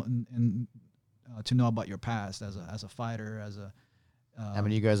that, and to know about your past as a fighter, as a. I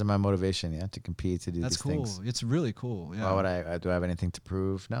mean, you guys are my motivation, to compete, to do these things. That's cool. It's really cool. Yeah. Why would do I have anything to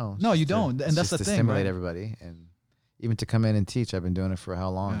prove? No. No, you don't. And that's the thing. To stimulate right? everybody, and even to come in and teach. I've been doing it for how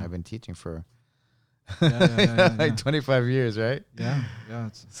long? I've been teaching for like 25 years, right? Yeah.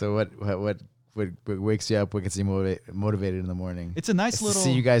 So what wakes you up? What gets you motivated in the morning? It's a nice little. To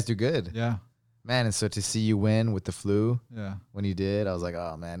see you guys do good. Yeah. Man, and so to see you win with the flu, yeah, when you did, I was like,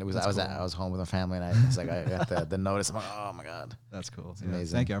 oh man, I was home with my family, and I got the notice. I'm like, oh my god, that's cool. It's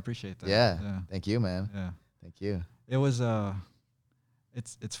amazing. Thank you, I appreciate that. Yeah, thank you, man. Yeah, thank you. It was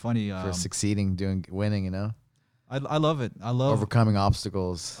it's funny for succeeding, winning. You know, I love it. I love overcoming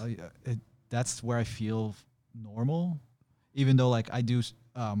obstacles. That's where I feel normal, even though like I do.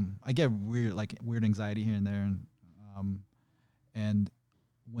 I get weird anxiety here and there, and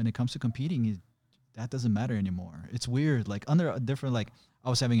when it comes to competing, that doesn't matter anymore. It's weird. Like under a different, like I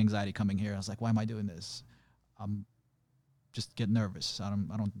was having anxiety coming here. I was like, why am I doing this? Just get nervous. I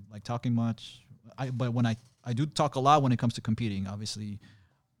don't like talking much. But when I do talk a lot when it comes to competing, obviously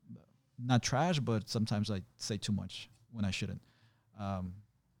not trash, but sometimes I say too much when I shouldn't.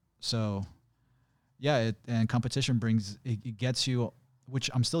 So yeah, and competition brings, it gets you, which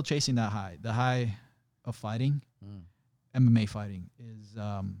I'm still chasing that high. The high of fighting, MMA fighting is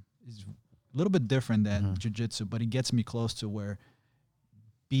a little bit different than jiu-jitsu, but it gets me close to where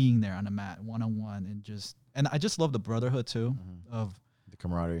being there on the mat one-on-one, and I just love the brotherhood too, of the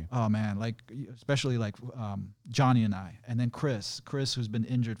camaraderie. Oh man, like especially like Johnny and I, and then Chris who's been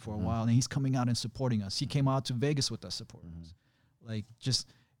injured for a while, and he's coming out and supporting us. He came out to Vegas with us, supporting us. Like,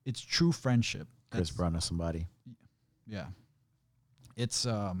 just, it's true friendship. Chris brought us somebody. Yeah, it's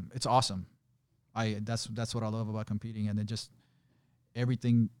awesome. That's what I love about competing, and it just,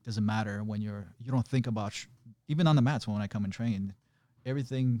 everything doesn't matter when you don't think about even on the mats when I come and train,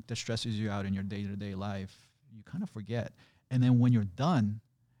 everything that stresses you out in your day-to-day life, you kind of forget. And then when you're done,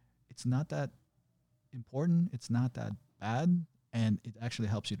 it's not that important, it's not that bad, and it actually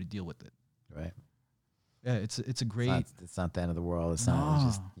helps you to deal with it. Right. Yeah, it's a great. It's not the end of the world. It's not.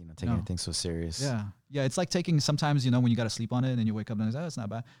 It's just taking anything so serious. Yeah. It's like taking sometimes when you got to sleep on it and you wake up and it's not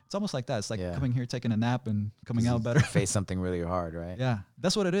bad. It's almost like that. It's like coming here, taking a nap, and coming out better. Face something really hard, right? Yeah,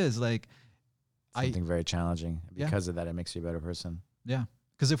 that's what it is. Like something very challenging. Because of that, it makes you a better person. Yeah,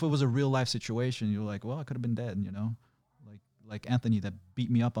 because if it was a real life situation, you're like, well, I could have been dead. Like Anthony that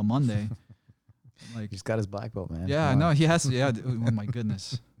beat me up on Monday. Like, he's got his black belt, man. Yeah, no, he has. Yeah. Oh my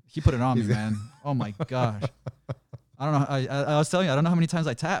goodness, he put it on me, man. Oh my gosh. I don't know. I was telling you, I don't know how many times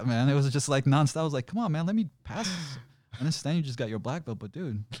I tapped, man. It was just like nonstop. I was like, come on, man, let me pass. I understand you just got your black belt, but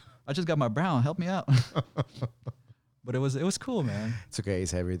dude, I just got my brown. Help me out. But it was cool, man. It's okay. He's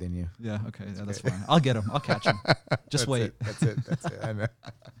heavier than you. Yeah. Okay. Yeah, that's fine. I'll get him. I'll catch him. Just wait. That's it. I know.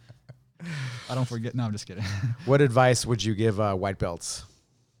 I don't forget. No, I'm just kidding. What advice would you give white belts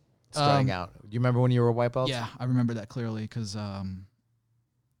starting out? Do you remember when you were a white belt? Yeah, I remember that clearly because I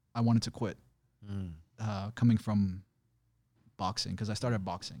wanted to quit. Coming from boxing, because I started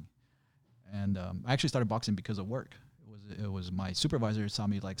boxing, and I actually started boxing because of work. It was my supervisor saw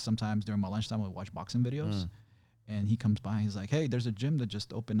me like sometimes during my lunchtime I would watch boxing videos, and he comes by and he's like, "Hey, there's a gym that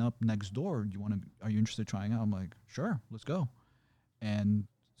just opened up next door. Are you interested in trying out?" I'm like, "Sure, let's go." And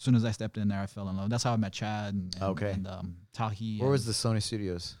as soon as I stepped in there, I fell in love. That's how I met Chad and Tahi. Where was the Sony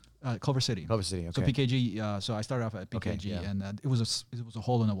Studios? Culver City. Culver City. Okay. So PKG. So I started off at PKG, and it was a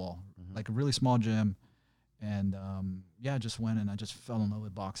hole in the wall, like a really small gym, and I just went and I just fell in love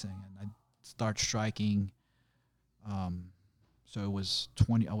with boxing, and I started striking. So it was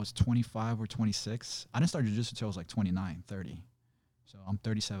I was 25 or 26. I didn't start jiu-jitsu until I was like 29, 30. So I'm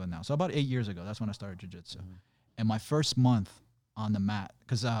 37 now. So about 8 years ago, that's when I started jiu-jitsu. And my first month on the mat,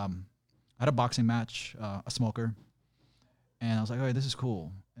 because I had a boxing match, a smoker, and I was like, all right, this is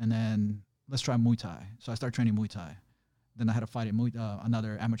cool. And then let's try Muay Thai. So I started training Muay Thai. Then I had a fight in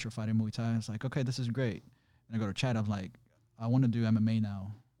another amateur fight in Muay Thai. I was like, okay, this is great. And I go to Chad. I'm like, I want to do MMA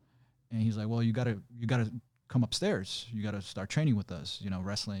now. And he's like, well, you gotta come upstairs. You gotta start training with us.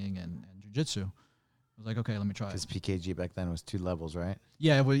 Wrestling and jiu-jitsu. I was like, okay, let me try. Because PKG back then was 2 levels, right?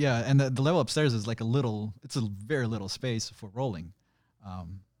 Yeah, well, yeah, and the level upstairs is like it's a very little space for rolling.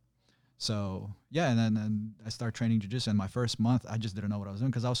 So yeah, and then I started training jiu-jitsu. And my first month, I just didn't know what I was doing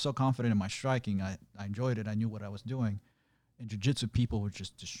because I was so confident in my striking. I enjoyed it. I knew what I was doing. And jiu-jitsu people were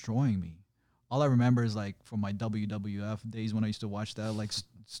just destroying me. All I remember is like from my WWF days when I used to watch that, like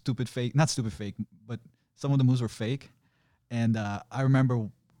not stupid fake, but some of the moves were fake. And I remember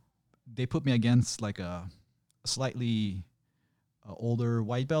they put me against like a slightly older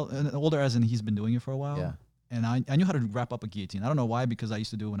white belt, and older as in he's been doing it for a while. Yeah. And I knew how to wrap up a guillotine. I don't know why, because I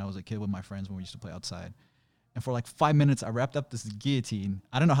used to do it when I was a kid with my friends when we used to play outside. And for like 5 minutes, I wrapped up this guillotine.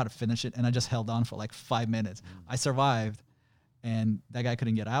 I don't know how to finish it, and I just held on for like 5 minutes. I survived, and that guy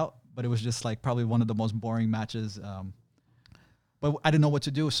couldn't get out. But it was just like probably one of the most boring matches. But I didn't know what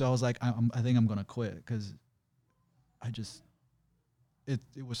to do, so I was like, I think I'm gonna quit because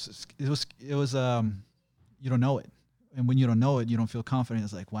it was you don't know it, and when you don't know it, you don't feel confident.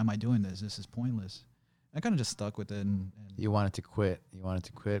 It's like, why am I doing this? This is pointless. I kind of just stuck with it. And you wanted to quit. You wanted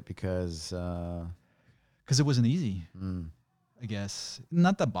to quit because it wasn't easy. I guess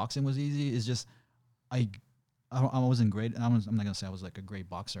not that boxing was easy. It's just I wasn't great. I'm not gonna say I was like a great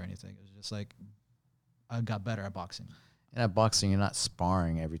boxer or anything. It was just like I got better at boxing. And at boxing, you're not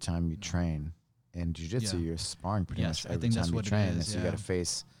sparring every time you train. In jiu-jitsu, you're sparring pretty much every time you train. So you got to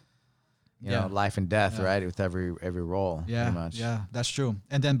face, you know, life and death, right, with every roll. Yeah, pretty much. Yeah, that's true.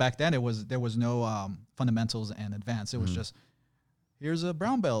 And then back then, there was no fundamentals and advanced. It was just here's a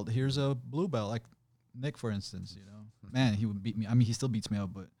brown belt, here's a blue belt. Like Nick, for instance, man, he would beat me. I mean, he still beats me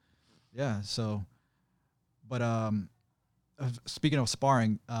up, but yeah. So, but speaking of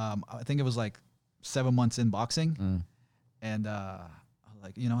sparring, I think it was like 7 months in boxing, and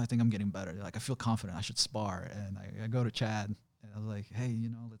like, I think I'm getting better. Like, I feel confident. I should spar. And I go to Chad, and I was like, hey,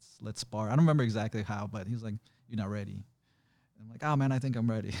 let's spar. I don't remember exactly how, but he was like, you're not ready. And I'm like, oh, man, I think I'm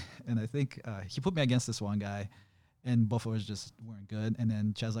ready. And I think he put me against this one guy, and both of us just weren't good. And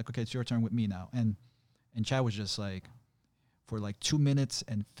then Chad's like, okay, it's your turn with me now. And Chad was just like, for like 2 minutes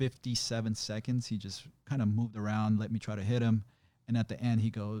and 57 seconds, he just kind of moved around, let me try to hit him. And at the end,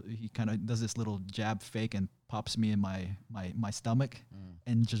 he kind of does this little jab fake and pops me in my stomach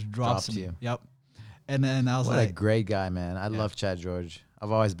and just drops me. You. Yep. And then I was like, what a great guy, man. I love Chad George.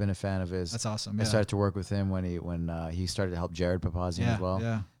 I've always been a fan of his. That's awesome. I started to work with him when he started to help Jared Papazian as well.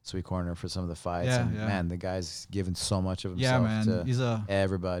 Yeah. So we cornered for some of the fights. Yeah, and man, the guy's given so much of himself to He's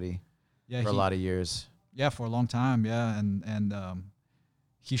everybody for a lot of years. Yeah, for a long time. Yeah. And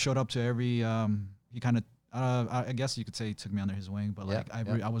he showed up to every, he kind of, I guess you could say he took me under his wing, but like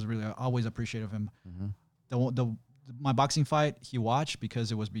I was really always appreciative of him. My boxing fight he watched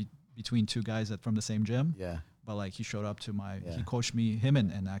because it was between two guys that from the same gym. Yeah. But like he showed up to he coached me, him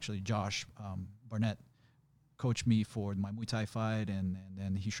and actually Josh Barnett coached me for my Muay Thai fight, and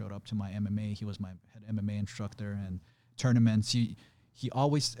then he showed up to my MMA. He was my head MMA instructor and tournaments. He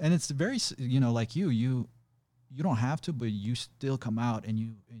always, and it's very like you you don't have to, but you still come out and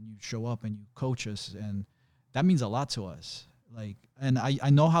you show up and you coach us, and that means a lot to us. Like, and I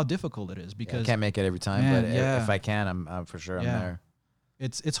know how difficult it is because I can't make it every time, man, but if I can, I'm for sure I'm there.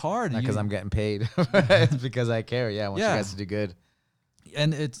 It's hard. Not because I'm getting paid. It's because I care. Yeah, I want you guys to do good.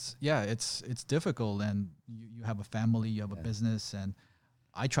 And it's difficult, and you have a family, you have a business, and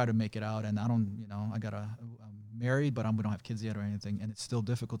I try to make it out, and I don't, I'm married, but we don't have kids yet or anything, and it's still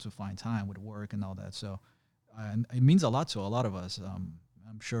difficult to find time with work and all that. So, and it means a lot to a lot of us. I'm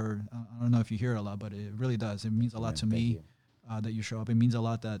sure, I don't know if you hear it a lot, but it really does. It means a lot to me that you show up. It means a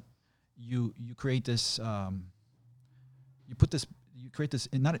lot that you create this, you create this,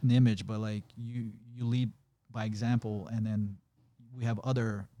 not an image, but like you lead by example, and then we have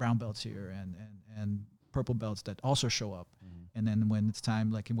other brown belts here and purple belts that also show up. And then when it's time,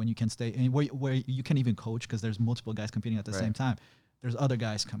 like when you can stay, and where you can even coach, because there's multiple guys competing at the same time. There's other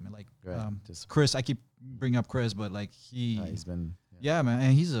guys coming, like Chris. I keep bringing up Chris, but like he's been, man,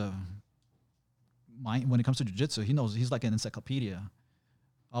 and he's when it comes to jiu-jitsu, he knows, he's like an encyclopedia.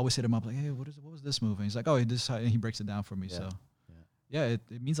 I always hit him up like, hey, what was this move? And he's like, oh, this, and he breaks it down for me. So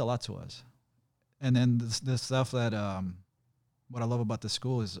it means a lot to us. And then the stuff that what I love about the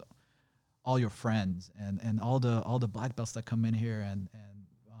school is all your friends and all the black belts that come in here and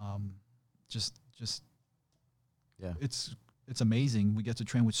just it's amazing. We get to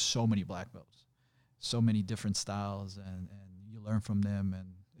train with so many black belts, so many different styles, and you learn from them, and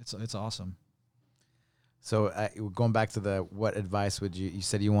it's awesome. So going back to what advice would you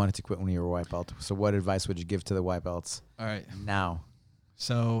said you wanted to quit when you were a white belt. So what advice would you give to the white belts? All right. Now.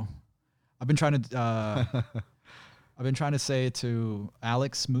 So I've been trying to say it to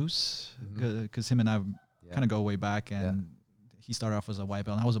Alex Moose, because him and I kind of go way back, and he started off as a white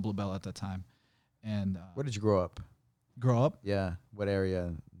belt, and I was a blue belt at that time. And where did you grow up? Yeah. What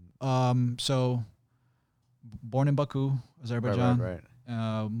area? So born in Baku, Azerbaijan. Right.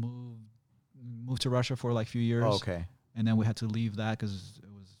 Moved to Russia for like a few years. Oh, okay. And then we had to leave that because it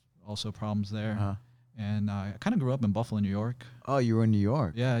was also problems there. Uh-huh. And I kind of grew up in Buffalo, New York. Oh, you were in New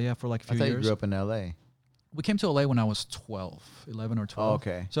York? Yeah, for like a few years. I thought you grew up in L.A. We came to LA when I was 11 or 12. Oh,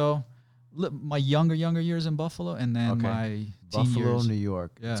 okay. So my younger years in Buffalo, and then my teen Buffalo, years. New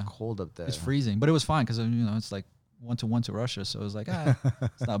York. Yeah. It's cold up there. It's freezing, but it was fine because it's like 1-1 to Russia, so it was like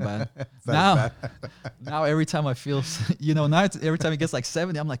it's not bad. Now every time I feel, every time it gets like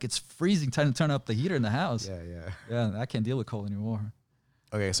 70, I'm like, it's freezing. Time to turn up the heater in the house. Yeah. I can't deal with cold anymore.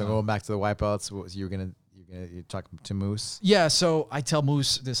 Okay, so going back to the white belts, what was you talk to Moose? Yeah, so I tell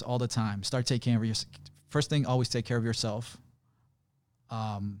Moose this all the time. Start taking care of yourself. First thing, always take care of yourself.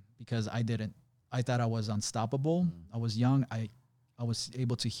 Because I didn't. I thought I was unstoppable. I was young. I was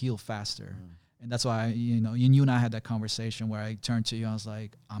able to heal faster. And that's why, you and I had that conversation where I turned to you. I was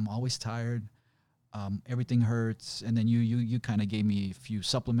like, I'm always tired. Everything hurts. And then you kind of gave me a few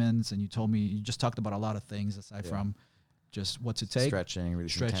supplements, and you just talked about a lot of things aside from just what to take. Stretching,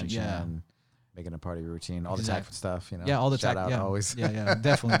 releasing tension, making a part of your routine, all the tactical stuff, Yeah, all the tactical. Always. Yeah,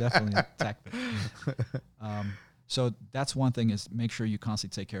 definitely tactical. So that's one thing, is make sure you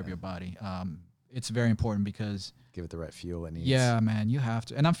constantly take care of your body. It's very important because give it the right fuel it needs. Yeah, man, you have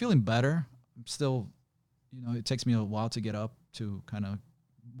to. And I'm feeling better. I'm still, it takes me a while to get up to kind of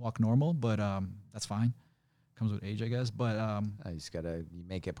walk normal, but that's fine. Comes with age, I guess. But you just gotta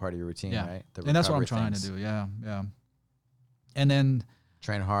make it part of your routine, right? And that's what I'm trying to do. Yeah. And then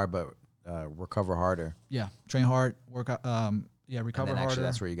train hard, but recover harder. Yeah, train hard, work. Recover harder. Actually,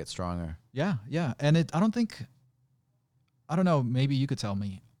 that's where you get stronger. Yeah. And I don't know. Maybe you could tell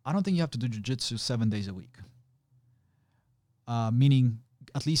me. I don't think you have to do jiu-jitsu 7 days a week. Meaning,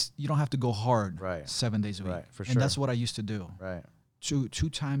 at least you don't have to go hard 7 days a week. Right, for sure. And that's what I used to do. Right. Two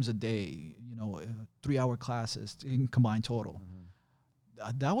times a day. 3-hour classes in combined total.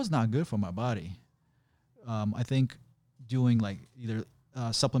 That was not good for my body. I think doing like either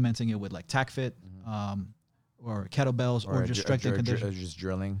supplementing it with like TacFit, or kettlebells, or just strength and conditioning, or just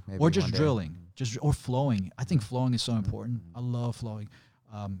drilling, maybe or just drilling, or flowing. I think flowing is so important. I love flowing.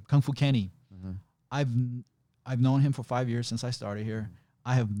 Kung Fu Kenny, I've known him for 5 years since I started here.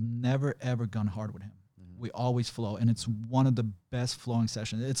 I have never ever gone hard with him. We always flow, and it's one of the best flowing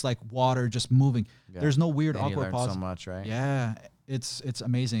sessions. It's like water just moving. Yeah. There's no weird awkward pause. So much, right? Yeah, it's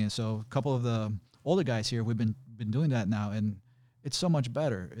amazing. And so a couple of the older guys here, we've been doing that now, and it's so much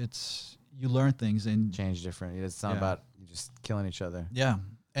better. You learn things and change different. It's not about you just killing each other. Yeah,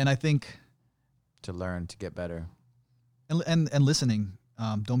 and I think to learn to get better, and listening.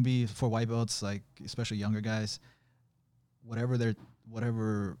 Don't be, for white belts, like especially younger guys, whatever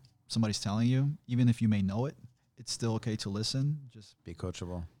somebody's telling you, even if you may know it, it's still okay to listen. Just be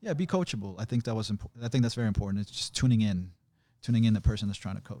coachable. Yeah, be coachable. I think that was important. I think that's very important. It's just tuning in the person that's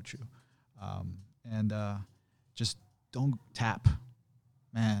trying to coach you, and just don't tap.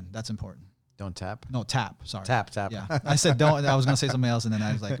 Man, that's important. Don't tap? No, tap. Sorry. Tap. Yeah. I said don't. I was going to say something else, and then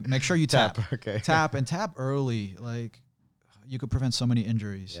I was like, make sure you tap. Okay. Tap early. Like, you could prevent so many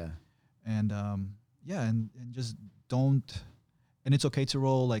injuries. Yeah. And, and just don't. And it's okay to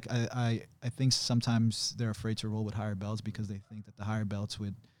roll. Like, I think sometimes they're afraid to roll with higher belts because they think that the higher belts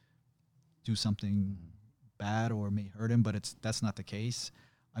would do something bad or may hurt him, but that's not the case.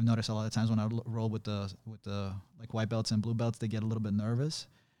 I've noticed a lot of times when I roll with the like white belts and blue belts, they get a little bit nervous.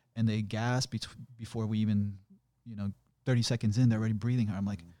 And they gasp before we even, 30 seconds in, they're already breathing hard. I'm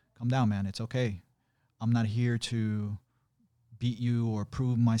like, calm down, man. It's okay. I'm not here to beat you or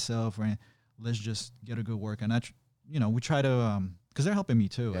prove myself. Or let's just get a good work. And we try to, because they're helping me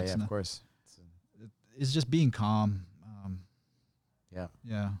too. Yeah, of course. It's just being calm. Yeah.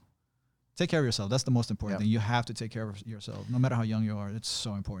 Take care of yourself. That's the most important thing. You have to take care of yourself, no matter how young you are. It's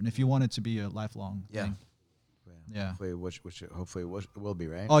so important. If you want it to be a lifelong thing. Yeah. Hopefully it will be,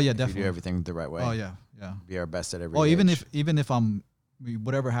 right? Oh yeah, if definitely. We do everything the right way. Oh yeah. Be our best at every. Oh, even if I'm,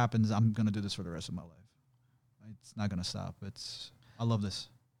 whatever happens, I'm gonna do this for the rest of my life. It's not gonna stop. I love this.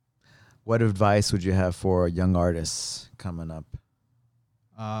 What advice would you have for young artists coming up?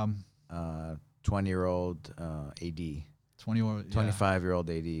 20-year-old AD. 25-year-old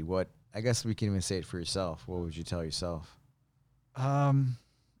AD. What? I guess we can even say it for yourself. What would you tell yourself?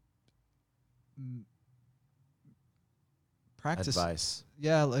 Practice advice.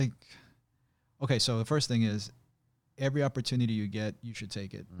 Yeah, like, okay, so the first thing is every opportunity you get, you should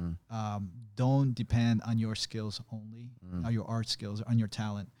take it. Don't depend on your skills only, on your art skills, on your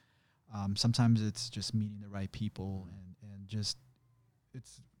talent. Sometimes it's just meeting the right people and just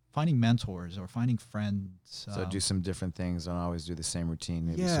it's finding mentors or finding friends. So do some different things. Don't always do the same routine.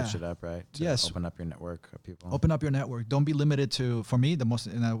 Maybe switch it up, right? Yes. Open up your network of people. Open up your network. Don't be limited to, for me,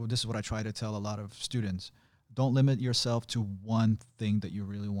 this is what I try to tell a lot of students. Don't limit yourself to one thing that you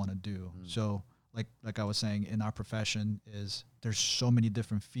really want to do. So like I was saying, in our profession there's so many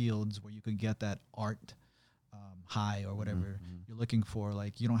different fields where you could get that art high or whatever you're looking for.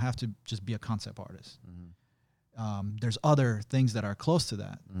 Like, you don't have to just be a concept artist. There's other things that are close to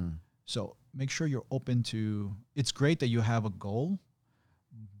that. So make sure you're open to, it's great that you have a goal,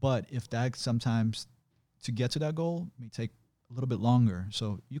 but if that sometimes to get to that goal may take a little bit longer.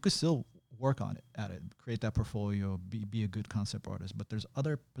 So you could still work on it, create that portfolio, be a good concept artist. But there's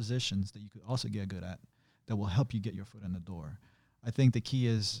other positions that you could also get good at that will help you get your foot in the door. I think the key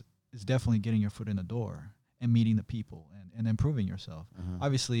is definitely getting your foot in the door and meeting the people and improving yourself.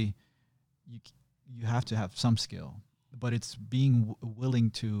 Obviously, you have to have some skill, but it's being willing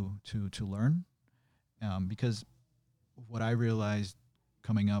to learn. Because what I realized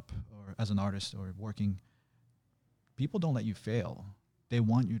coming up or as an artist or working, people don't let you fail. They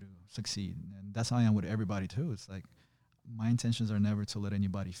want you to succeed. And that's how I am with everybody too. It's like, my intentions are never to let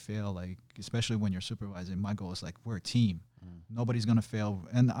anybody fail. Like, especially when you're supervising, my goal is like, we're a team. Nobody's going to fail.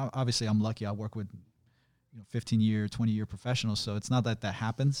 And obviously I'm lucky. I work with 15-year, 20-year professionals. So it's not that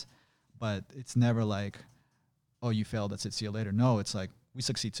happens, but it's never like, oh, you failed, that's it, see you later. No, it's like, we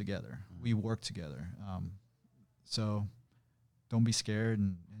succeed together. We work together. So don't be scared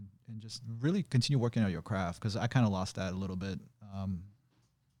and just really continue working on your craft. Cause I kind of lost that a little bit.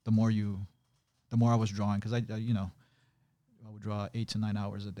 The more I was drawing, because I would draw 8 to 9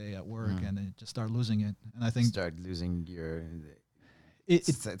 hours a day at work, and then just start losing it. And I think start losing your.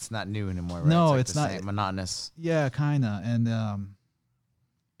 It's not new anymore, right? No, it's not monotonous. Yeah, kinda, and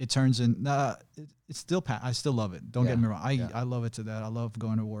it turns in. It's still. I still love it. Don't get me wrong. I love it to that. I love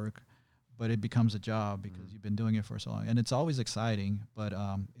going to work, but it becomes a job because you've been doing it for so long, and it's always exciting. But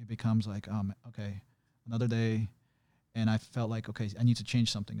it becomes like, okay, another day. And I felt like, okay, I need to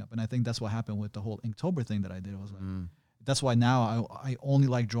change something up. And I think that's what happened with the whole Inktober thing that I did. I was like, that's why now I only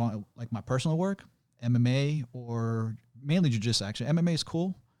like drawing, like my personal work, MMA or mainly jiu-jitsu actually. MMA is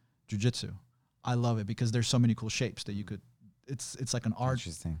cool. Jiu-jitsu, I love it because there's so many cool shapes that you could, it's like an art.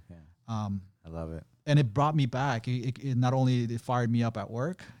 Interesting, yeah. I love it. And it brought me back. It not only it fired me up at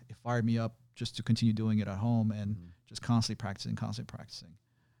work, it fired me up just to continue doing it at home and just constantly practicing.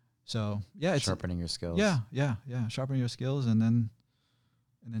 So yeah, it's sharpening your skills. Yeah. Sharpening your skills and then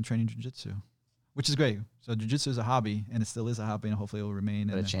training jiu-jitsu, which is great. So jiu-jitsu is a hobby, and it still is a hobby, and hopefully it will remain.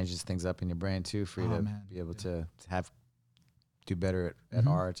 But it changes things up in your brain too, for you to be able to do better at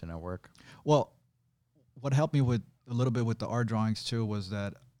art and at work. Well, what helped me with a little bit with the art drawings too was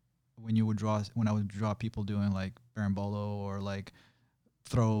that when I would draw people doing like berimbolo or like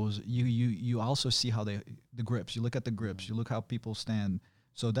throws. You also see how the grips. You look at the grips. You look how people stand.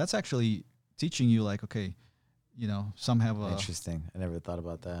 So that's actually teaching you like, okay, you know, some have a interesting. I never thought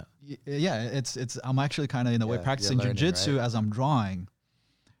about that. Yeah, it's I'm actually kind of in a way practicing jiu-jitsu as I'm drawing,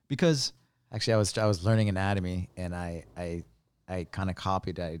 because actually I was learning anatomy, and I kind of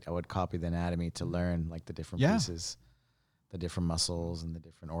copied. I would copy the anatomy to learn like the different pieces, the different muscles and the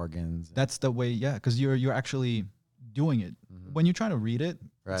different organs. That's the way, because you're actually doing it. When you're trying to read it,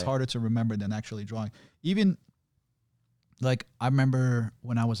 it's harder to remember than actually drawing. Even like I remember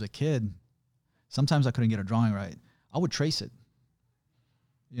when I was a kid, sometimes I couldn't get a drawing right. I would trace it,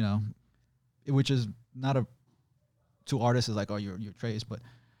 you know, which is not to artists is like, oh, you're trace, but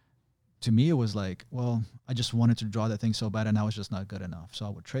to me it was like, well, I just wanted to draw that thing so bad, and I was just not good enough, so I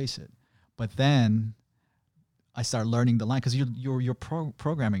would trace it. But then I started learning the line, because you're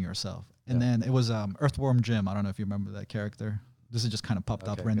programming yourself. And then it was Earthworm Jim. I don't know if you remember that character. This is just kind of popped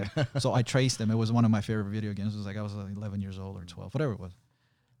up random. So I traced him. It was one of my favorite video games. It was like I was 11 years old or 12, whatever it was.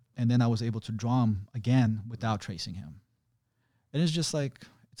 And then I was able to draw him again without tracing him. And it's just like,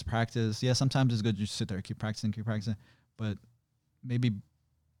 it's practice. Yeah, sometimes it's good to just sit there, keep practicing. But maybe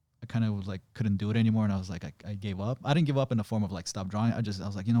I kind of was like, couldn't do it anymore. And I was like, I gave up. I didn't give up in the form of like, stop drawing. I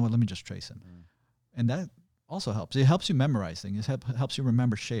was like, you know what, let me just trace him. And that also helps. It helps you memorize things. It helps you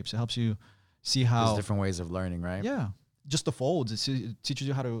remember shapes. It helps you see how... There's different ways of learning, right? Yeah. Just the folds. It teaches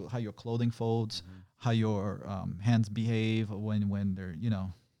you how your clothing folds, how your hands behave when they're, you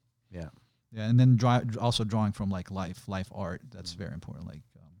know... Yeah. Yeah, and then also drawing from like life art. That's very important. Like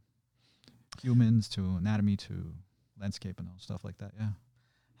humans to anatomy to landscape and all stuff like that. Yeah.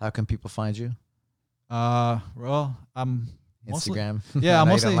 How can people find you? Well, I'm Instagram. Yeah, I'm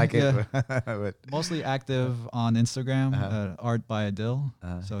mostly like mostly active on Instagram. Art by Adil.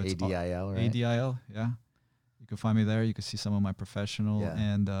 So it's ADIL, right? ADIL. Yeah. You can find me there. You can see some of my professional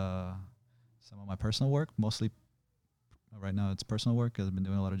and some of my personal work. Mostly right now it's personal work because I've been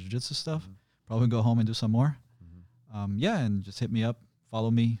doing a lot of jiu-jitsu stuff. Probably go home and do some more. And just hit me up,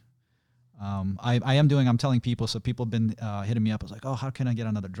 follow me. I'm telling people, so people have been hitting me up. I was like, oh, how can I get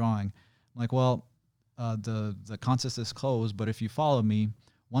another drawing? I'm like, well, the contest is closed, but if you follow me,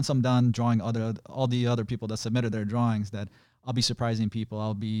 once I'm done drawing all the other people that submitted their drawings, that I'll be surprising people.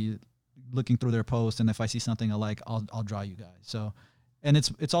 I'll be looking through their posts, and if I see something I like, I'll draw you guys. So, and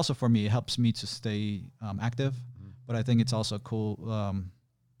it's also for me. It helps me to stay active, but I think it's also cool.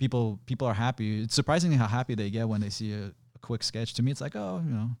 People are happy. It's surprising how happy they get when they see a quick sketch. To me, it's like, oh,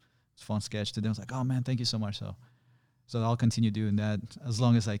 you know, it's a fun sketch. To them, it's like, oh man, thank you so much. So I'll continue doing that as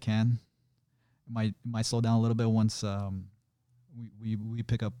long as I can. It might slow down a little bit once we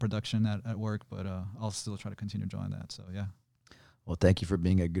pick up production at work, but I'll still try to continue drawing that. So yeah. Well, thank you for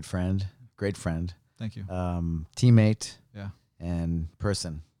being a good friend, great friend. Thank you. Teammate. Yeah. And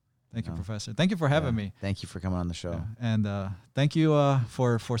person. Thank you, Professor. Thank you for having me. Thank you for coming on the show. Yeah. And thank you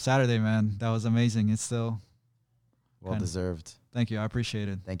for Saturday, man. That was amazing. It's still well deserved. Thank you. I appreciate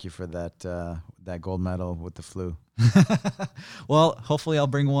it. Thank you for that gold medal with the flu. Well, hopefully I'll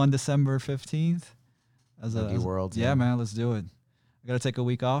bring one December 15th. As World. Yeah, man, let's do it. I got to take a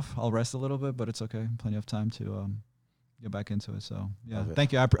week off. I'll rest a little bit, but it's okay. Plenty of time to get back into it. So, yeah,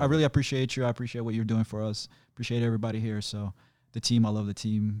 thank you. I really appreciate you. I appreciate what you're doing for us. Appreciate everybody here. So, the team, I love the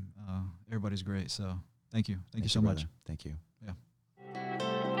team. Everybody's great. So, thank you. Thank you so much. Thank you.